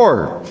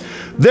 44.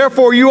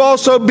 Therefore you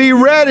also be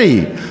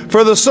ready,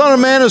 for the Son of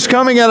Man is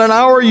coming at an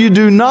hour you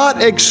do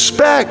not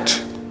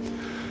expect.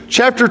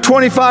 Chapter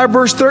 25,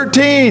 verse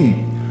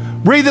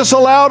 13. Read this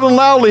aloud and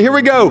loudly. Here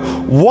we go.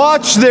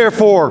 Watch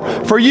therefore,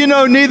 for you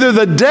know neither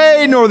the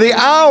day nor the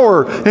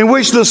hour in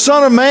which the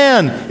Son of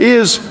Man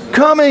is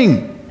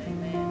coming.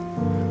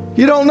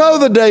 You don't know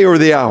the day or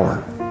the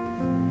hour.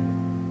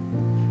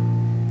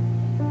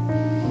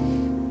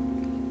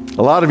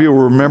 A lot of you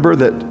will remember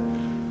that,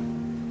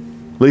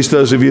 at least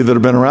those of you that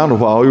have been around a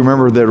while, you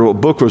remember that a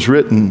book was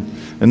written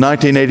in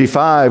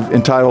 1985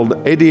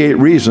 entitled 88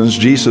 Reasons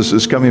Jesus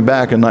is Coming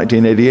Back in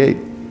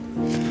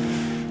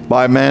 1988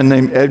 by a man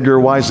named Edgar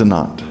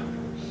Whisenant.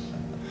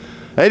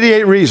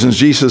 88 Reasons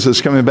Jesus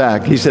is Coming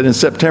Back, he said, in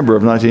September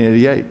of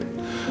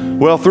 1988.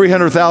 Well,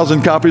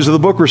 300,000 copies of the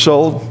book were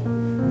sold.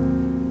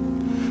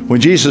 When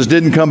Jesus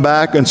didn't come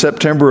back in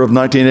September of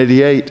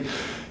 1988,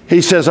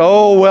 he says,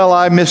 oh, well,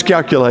 I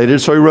miscalculated.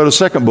 So he wrote a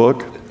second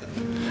book,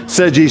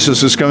 said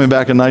Jesus is coming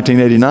back in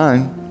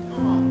 1989.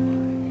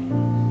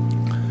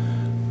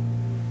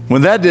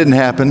 When that didn't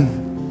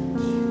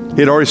happen, He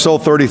had already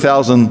sold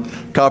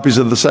 30,000 copies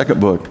of the second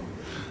book.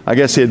 I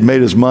guess he had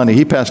made his money.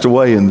 He passed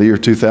away in the year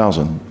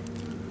 2000.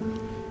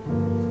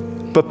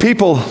 But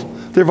people,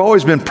 there have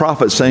always been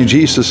prophets saying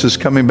Jesus is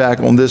coming back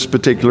on this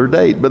particular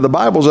date. But the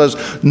Bible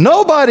says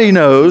nobody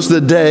knows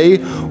the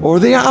day or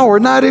the hour,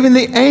 not even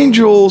the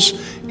angels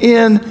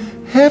in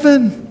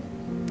heaven.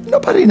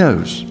 Nobody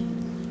knows.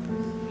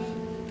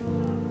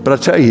 But I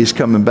tell you, he's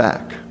coming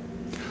back.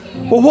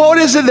 Well, what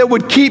is it that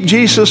would keep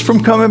Jesus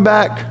from coming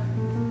back?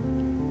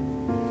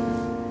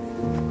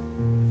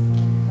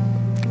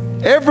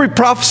 Every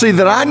prophecy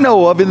that I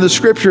know of in the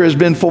Scripture has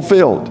been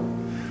fulfilled.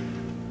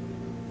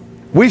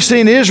 We've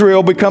seen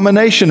Israel become a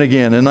nation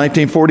again in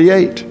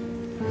 1948.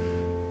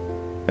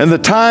 And the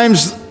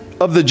times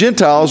of the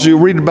Gentiles, you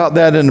read about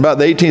that in about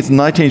the 18th and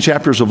 19th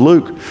chapters of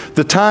Luke.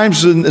 The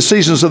times and the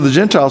seasons of the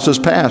Gentiles has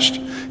passed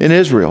in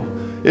Israel.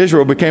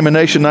 Israel became a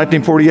nation in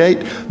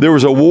 1948. There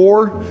was a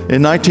war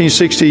in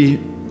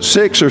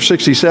 1966 or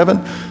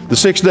 67, the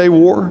Six-Day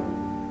War.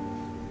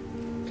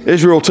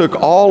 Israel took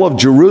all of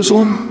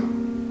Jerusalem.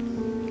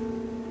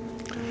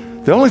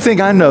 The only thing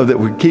I know that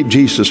would keep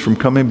Jesus from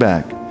coming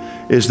back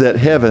is that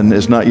heaven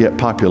is not yet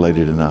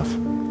populated enough.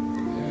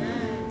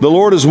 The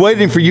Lord is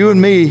waiting for you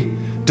and me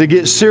to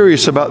get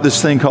serious about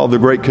this thing called the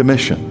Great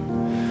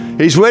Commission.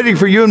 He's waiting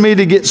for you and me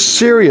to get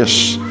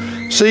serious.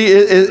 See,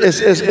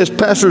 as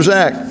Pastor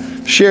Zach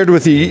shared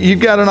with you, you've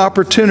got an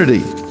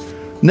opportunity.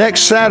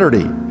 Next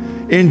Saturday,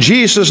 in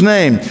Jesus'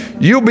 name,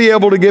 you'll be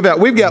able to give out.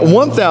 We've got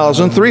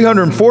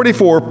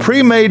 1,344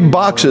 pre-made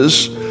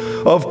boxes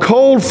of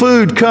cold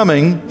food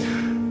coming.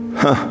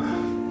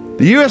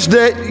 The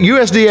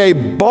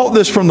USDA bought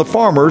this from the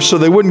farmers so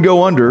they wouldn't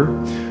go under,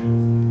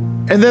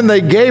 and then they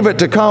gave it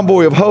to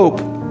Convoy of Hope.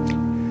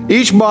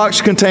 Each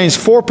box contains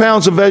 4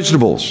 pounds of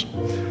vegetables,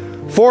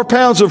 4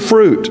 pounds of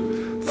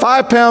fruit,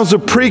 5 pounds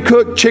of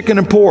pre-cooked chicken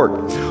and pork,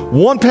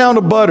 1 pound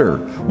of butter,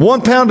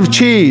 1 pound of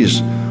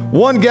cheese,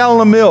 1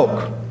 gallon of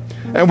milk.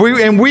 And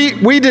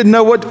we didn't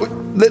know what,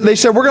 they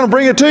said, we're going to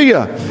bring it to you.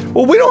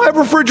 Well, we don't have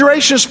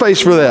refrigeration space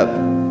for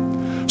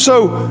that.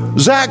 So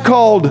Zach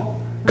called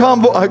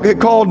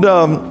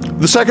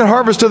the Second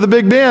Harvest of the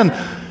Big Bend,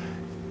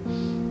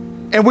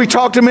 and we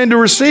talked them into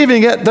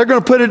receiving it. They're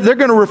going to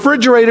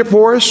refrigerate it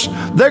for us.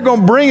 They're going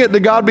to bring it to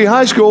Godby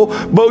High School,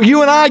 but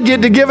you and I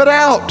get to give it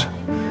out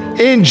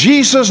in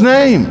Jesus'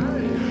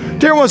 name.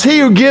 Dear ones, he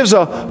who gives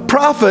a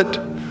prophet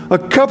a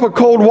cup of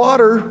cold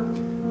water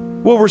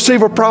will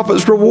receive a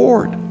prophet's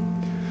reward.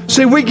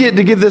 See, we get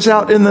to give this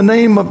out in the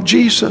name of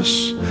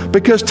Jesus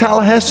because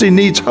Tallahassee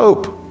needs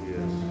hope.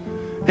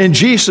 And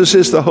Jesus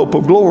is the hope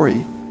of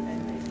glory.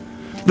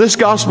 This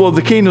gospel of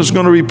the kingdom is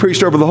going to be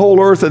preached over the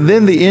whole earth, and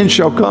then the end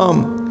shall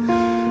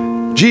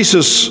come.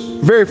 Jesus'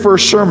 very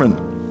first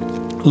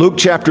sermon, Luke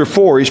chapter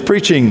 4, he's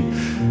preaching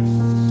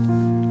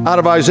out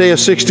of Isaiah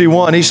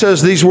 61. He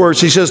says these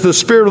words. He says, "The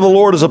Spirit of the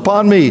Lord is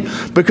upon me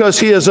because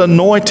he has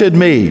anointed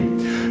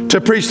me to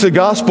preach the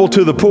gospel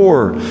to the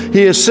poor.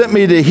 He has sent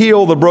me to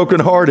heal the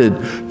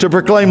brokenhearted, to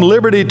proclaim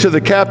liberty to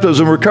the captives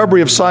and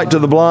recovery of sight to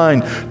the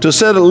blind, to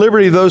set at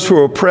liberty those who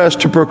are oppressed,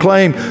 to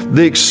proclaim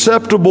the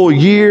acceptable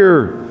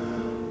year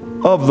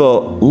of the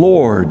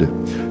Lord."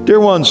 Dear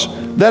ones,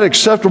 that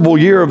acceptable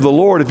year of the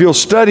Lord, if you'll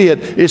study it,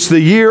 it's the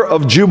year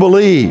of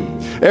Jubilee.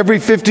 Every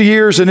 50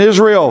 years in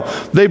Israel,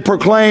 they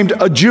proclaimed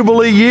a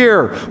Jubilee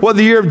year. What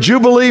the year of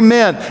Jubilee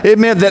meant, it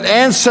meant that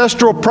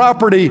ancestral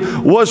property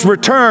was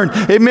returned.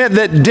 It meant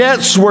that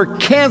debts were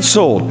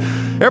canceled.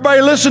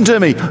 Everybody listen to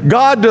me.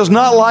 God does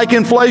not like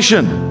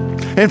inflation.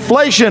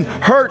 Inflation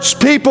hurts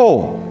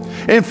people.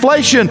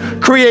 Inflation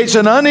creates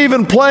an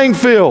uneven playing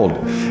field.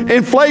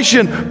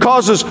 Inflation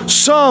causes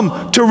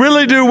some to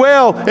really do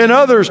well and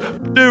others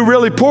do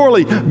really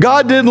poorly.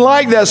 God didn't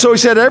like that, so he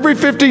said every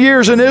 50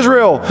 years in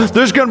Israel,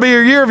 there's going to be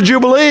a year of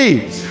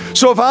Jubilee.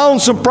 So if I own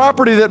some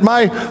property that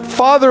my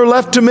father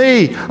left to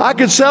me, I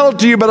can sell it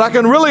to you, but I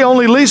can really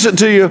only lease it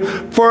to you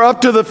for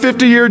up to the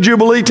 50-year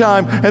Jubilee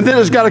time, and then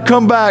it's got to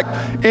come back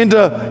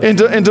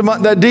into my,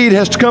 that deed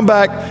has to come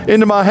back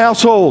into my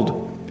household.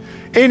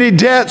 Any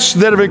debts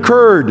that have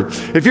incurred.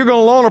 If you're going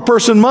to loan a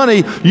person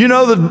money, you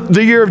know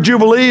the year of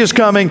Jubilee is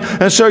coming,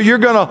 and so you're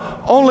going to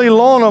only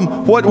loan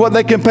them what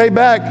they can pay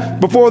back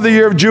before the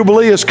year of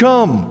Jubilee has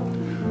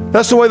come.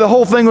 That's the way the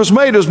whole thing was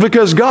made. It was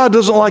because God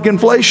doesn't like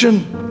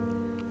inflation.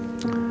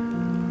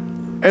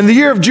 And the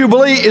year of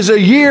Jubilee is a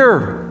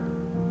year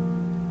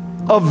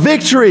of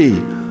victory,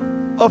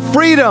 of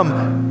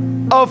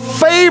freedom, of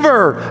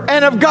favor,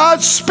 and of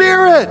God's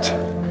Spirit.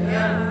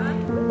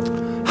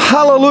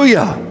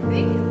 Hallelujah.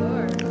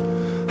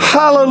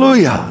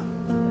 Hallelujah.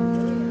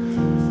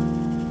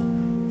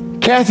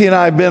 Kathy and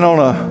I have been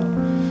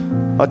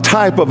on a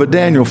type of a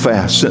Daniel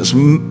fast since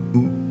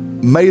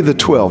May the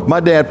 12th. My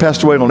dad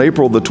passed away on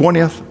April the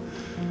 20th.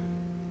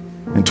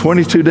 And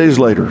 22 days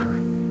later,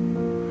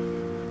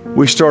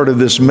 we started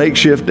this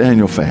makeshift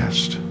Daniel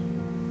fast.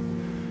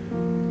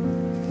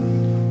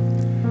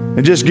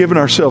 And just giving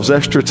ourselves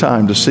extra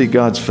time to seek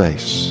God's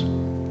face.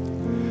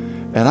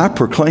 And I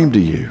proclaim to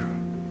you,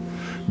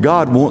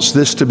 God wants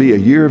this to be a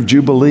year of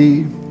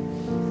Jubilee.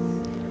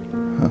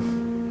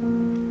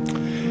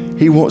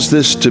 He wants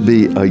this to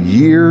be a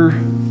year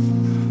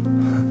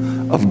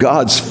of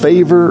God's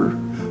favor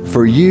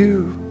for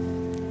you.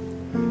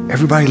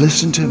 Everybody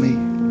listen to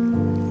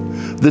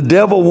me. The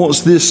devil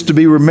wants this to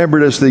be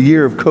remembered as the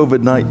year of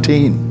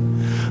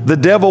COVID-19. The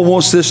devil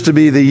wants this to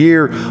be the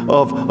year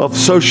of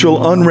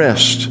social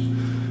unrest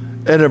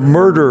and of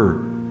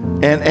murder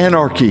and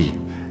anarchy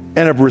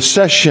and of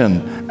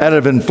recession and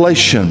of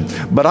inflation.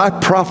 But I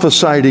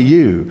prophesy to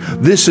you,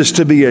 this is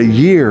to be a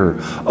year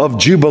of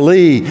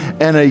jubilee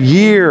and a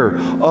year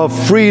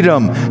of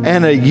freedom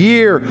and a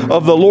year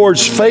of the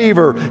Lord's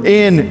favor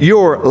in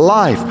your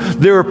life.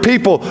 There are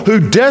people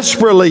who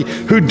desperately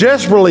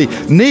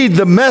need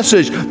the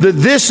message that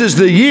this is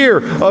the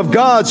year of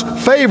God's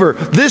favor.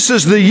 This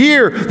is the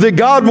year that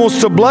God wants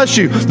to bless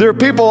you. There are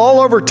people all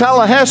over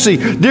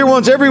Tallahassee. Dear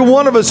ones, every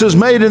one of us is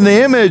made in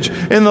the image,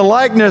 in the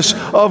likeness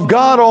of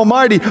God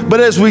Almighty. But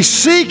as we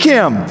seek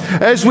Him,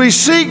 as we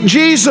seek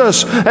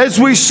Jesus, as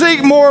we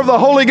seek more of the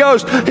Holy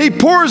Ghost, He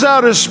pours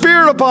out His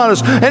Spirit upon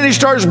us and He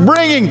starts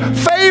bringing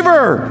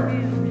favor.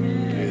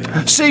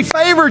 See,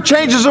 favor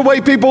changes the way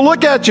people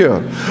look at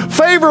you.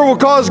 Favor will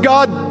cause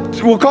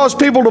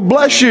people to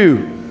bless you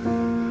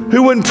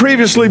who wouldn't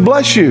previously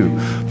bless you.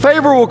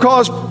 Favor will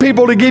cause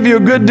people to give you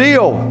a good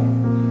deal,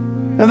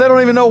 and they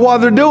don't even know why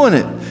they're doing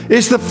it.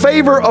 It's the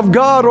favor of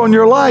God on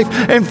your life,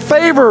 and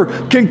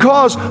favor can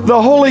cause the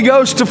Holy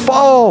Ghost to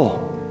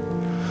fall.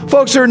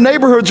 Folks, there are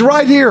neighborhoods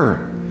right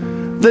here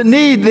that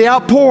need the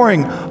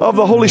outpouring of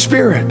the Holy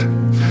Spirit.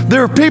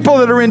 There are people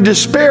that are in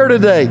despair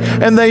today,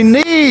 and they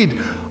need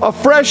a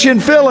fresh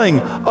infilling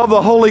of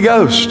the Holy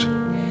Ghost.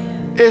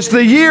 It's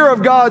the year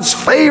of God's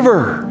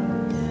favor.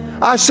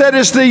 I said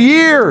it's the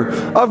year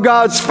of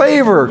God's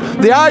favor.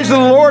 The eyes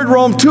of the Lord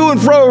roam to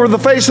and fro over the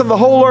face of the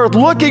whole earth,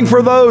 looking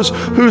for those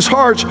whose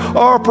hearts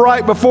are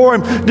upright before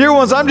Him. Dear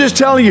ones, I'm just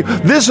telling you,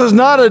 this is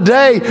not a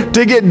day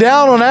to get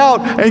down and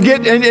out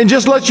and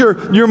just let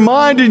your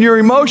mind and your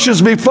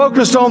emotions be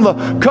focused on the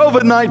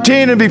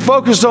COVID-19 and be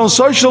focused on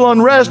social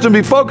unrest and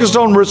be focused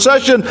on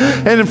recession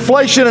and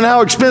inflation and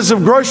how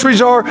expensive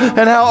groceries are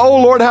and how,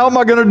 oh Lord, how am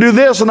I going to do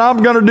this and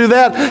I'm going to do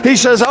that. He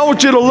says, I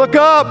want you to look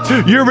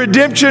up. Your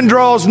redemption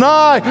draws nigh.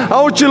 I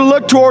want you to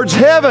look towards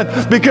heaven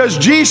because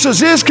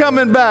Jesus is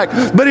coming back,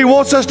 but He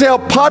wants us to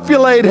help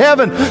populate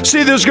heaven.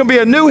 See, there's going to be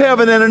a new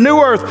heaven and a new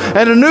earth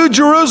and a new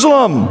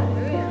Jerusalem.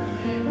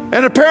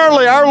 And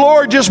apparently our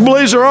Lord just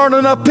believes there aren't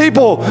enough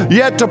people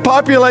yet to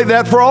populate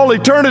that for all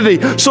eternity.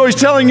 So He's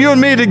telling you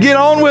and me to get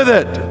on with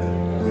it.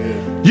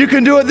 You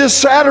can do it this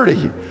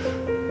Saturday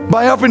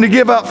by helping to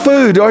give out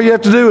food. All you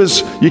have to do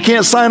is, you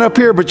can't sign up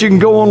here, but you can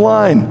go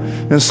online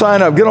and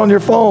sign up. Get on your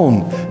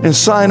phone and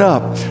sign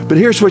up. But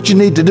here's what you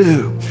need to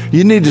do.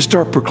 You need to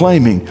start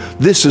proclaiming,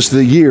 this is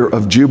the year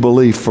of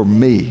Jubilee for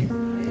me.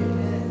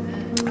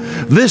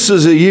 This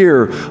is a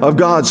year of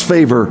God's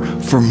favor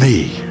for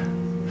me.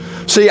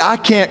 See, I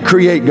can't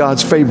create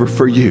God's favor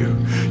for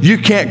you. You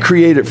can't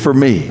create it for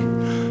me.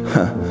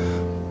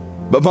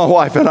 But my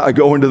wife and I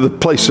go into the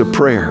place of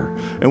prayer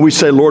and we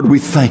say, Lord, we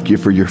thank you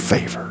for your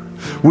favor.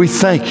 We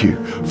thank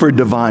you for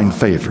divine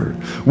favor.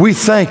 We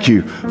thank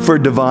you for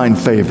divine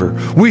favor.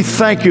 We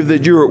thank you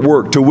that you're at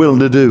work to will and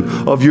to do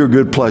of your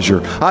good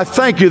pleasure. I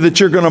thank you that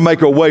you're going to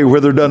make a way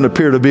where there doesn't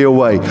appear to be a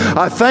way.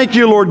 I thank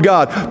you, Lord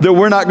God, that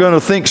we're not going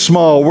to think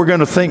small. We're going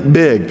to think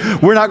big.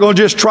 We're not going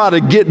to just try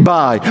to get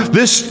by.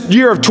 This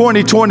year of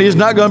 2020 is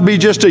not going to be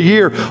just a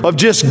year of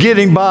just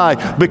getting by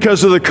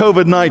because of the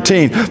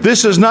COVID-19.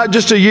 This is not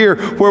just a year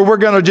where we're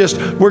going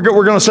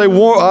to say,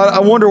 I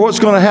wonder what's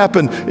going to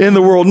happen in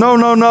the world. No,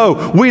 no,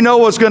 no. We know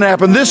what's going to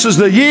happen. This is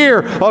the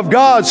year of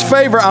God's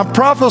favor. I'm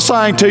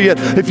prophesying to you.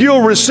 If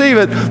you'll receive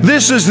it,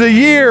 this is the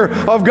year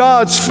of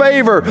God's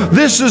favor.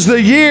 This is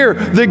the year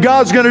that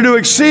God's going to do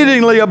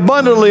exceedingly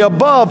abundantly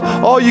above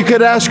all you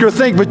could ask or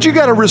think. But you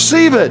got to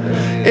receive it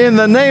in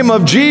the name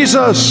of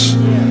Jesus.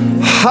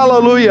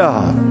 Hallelujah.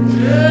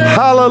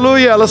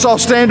 Hallelujah. Let's all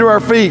stand to our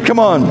feet. Come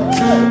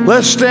on.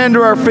 Let's stand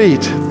to our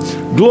feet.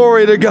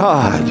 Glory to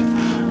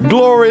God.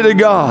 Glory to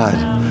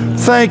God.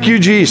 Thank you,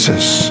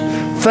 Jesus.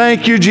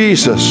 Thank you,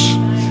 Jesus.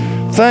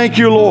 Thank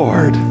you,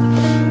 Lord.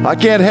 I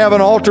can't have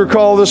an altar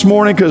call this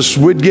morning because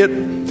we'd get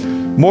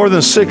more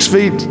than 6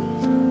 feet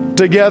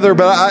together.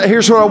 But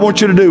here's what I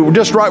want you to do.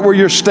 Just right where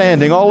you're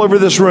standing, all over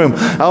this room.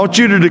 I want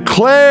you to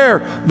declare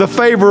the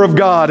favor of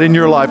God in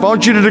your life. I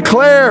want you to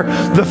declare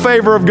the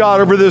favor of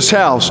God over this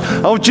house.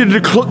 I want you to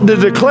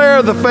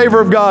declare the favor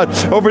of God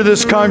over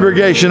this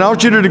congregation. I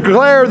want you to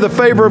declare the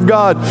favor of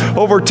God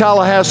over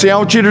Tallahassee. I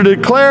want you to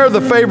declare the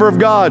favor of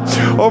God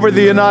over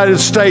the United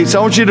States.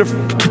 I want you to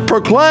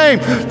proclaim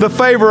the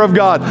favor of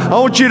God. I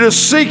want you to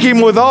seek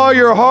Him with all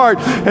your heart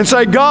and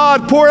say,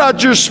 God, pour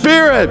out your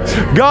Spirit.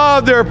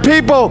 God, there are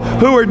people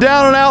who are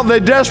down and out and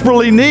they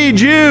desperately need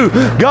you.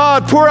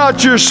 God, pour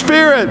out your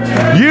Spirit.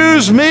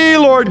 Use me,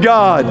 Lord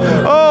God.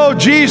 Oh,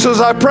 Jesus,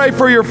 I pray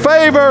for your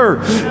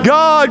favor.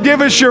 God, give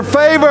us your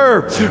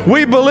favor.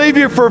 We believe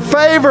you for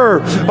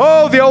favor.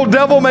 Oh, the old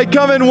devil may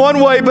come in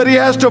one way, but he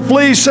has to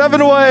flee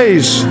 7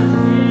 ways.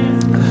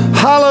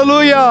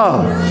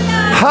 Hallelujah.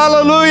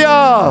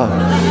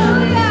 Hallelujah.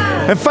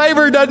 And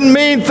favor doesn't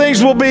mean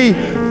things will be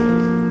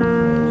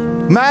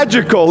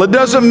magical. It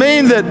doesn't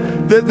mean that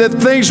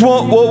things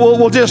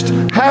will just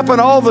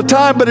happen all the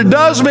time, but it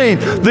does mean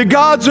that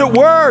God's at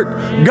work.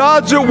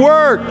 God's at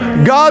work.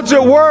 God's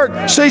at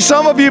work. See,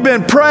 some of you have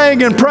been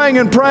praying and praying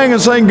and praying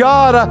and saying,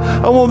 God,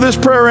 I want this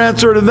prayer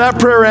answered and that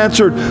prayer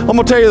answered. I'm going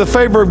to tell you, the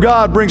favor of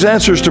God brings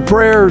answers to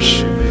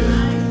prayers.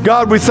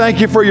 God, we thank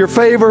you for your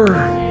favor.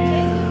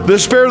 The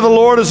Spirit of the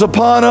Lord is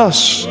upon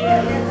us.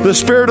 The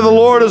Spirit of the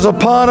Lord is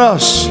upon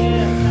us.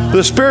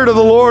 The Spirit of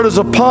the Lord is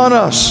upon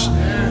us.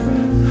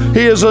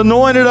 He has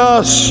anointed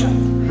us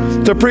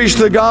to preach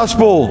the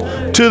gospel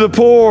to the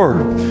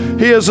poor.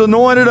 He has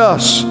anointed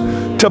us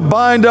to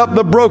bind up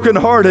the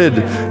brokenhearted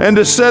and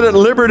to set at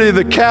liberty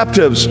the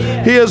captives.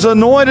 He has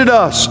anointed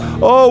us.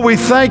 Oh, we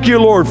thank you,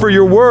 Lord, for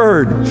your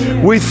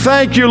word. We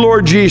thank you,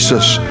 Lord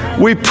Jesus.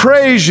 We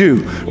praise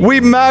you. We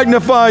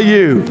magnify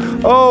you.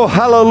 Oh,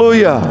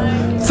 hallelujah.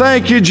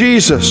 Thank you,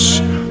 Jesus.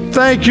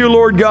 Thank you,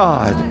 Lord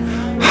God.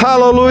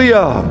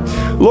 Hallelujah.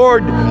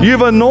 Lord,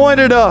 you've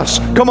anointed us.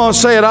 Come on,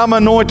 say it. I'm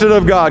anointed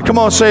of God. Come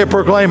on, say it,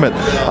 proclaim it.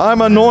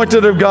 I'm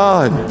anointed of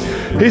God.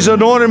 He's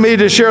anointed me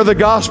to share the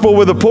gospel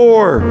with the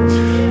poor.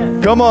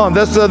 Come on,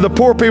 that's the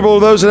poor people,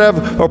 those that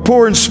are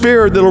poor in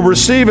spirit, that will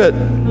receive it.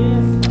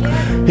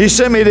 He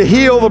sent me to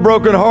heal the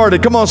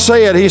brokenhearted. Come on,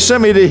 say it. He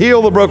sent me to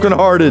heal the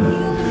brokenhearted,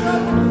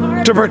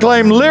 to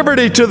proclaim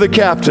liberty to the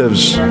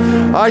captives.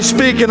 I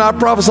speak and I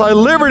prophesy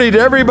liberty to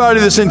everybody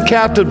that's in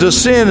captive to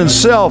sin and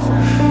self,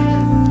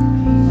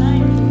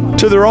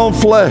 to their own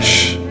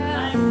flesh,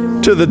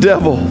 to the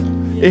devil,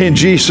 in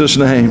Jesus'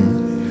 name.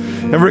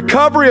 And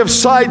recovery of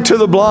sight to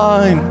the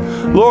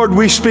blind. Lord,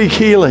 we speak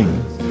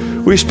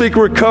healing. We speak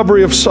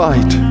recovery of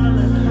sight.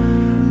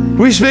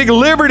 We speak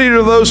liberty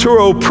to those who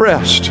are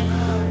oppressed.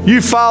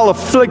 You foul,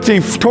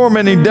 afflicting,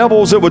 tormenting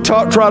devils that would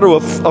try to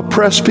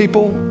oppress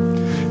people.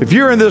 If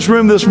you're in this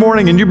room this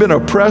morning and you've been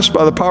oppressed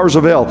by the powers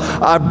of hell,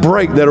 I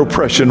break that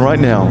oppression right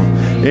now.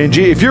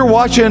 If you're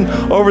watching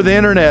over the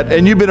internet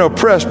and you've been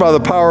oppressed by the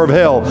power of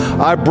hell,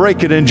 I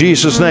break it in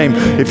Jesus' name.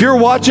 If you're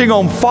watching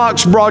on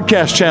Fox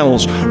broadcast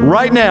channels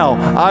right now,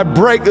 I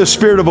break the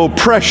spirit of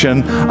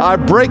oppression. I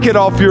break it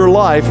off your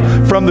life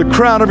from the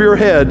crown of your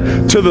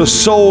head to the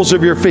soles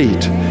of your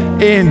feet.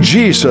 In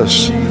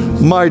Jesus'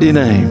 mighty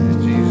name.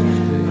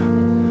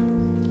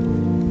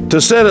 To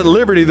set at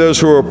liberty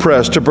those who are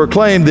oppressed, to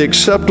proclaim the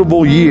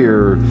acceptable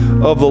year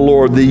of the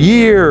Lord, the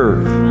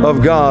year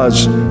of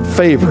God's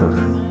favor.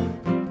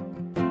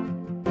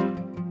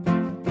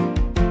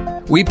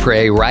 We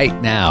pray right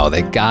now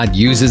that God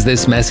uses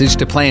this message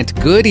to plant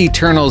good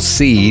eternal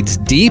seeds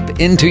deep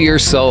into your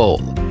soul.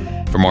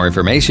 For more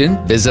information,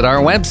 visit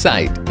our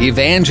website,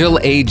 evangelag.org.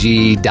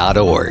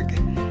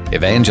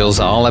 Evangel's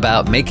all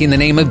about making the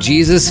name of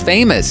Jesus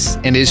famous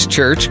and His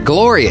church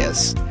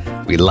glorious.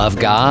 We love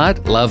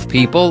God, love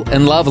people,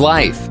 and love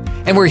life.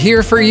 And we're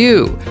here for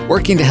you,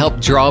 working to help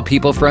draw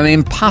people from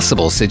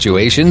impossible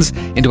situations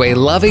into a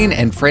loving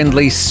and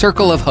friendly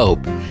circle of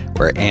hope,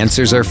 where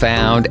answers are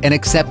found and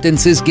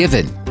acceptance is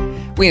given.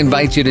 We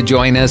invite you to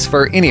join us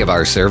for any of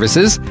our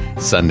services,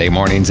 Sunday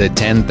mornings at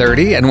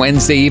 10:30 and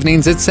Wednesday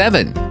evenings at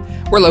 7.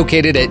 We're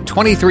located at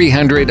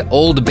 2300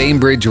 Old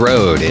Bainbridge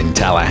Road in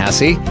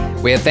Tallahassee.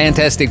 We have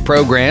fantastic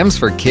programs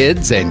for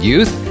kids and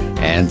youth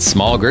and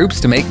small groups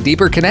to make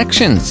deeper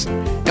connections.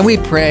 And we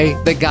pray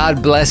that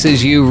God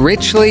blesses you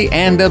richly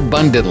and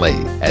abundantly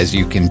as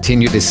you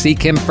continue to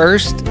seek Him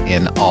first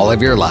in all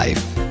of your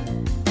life.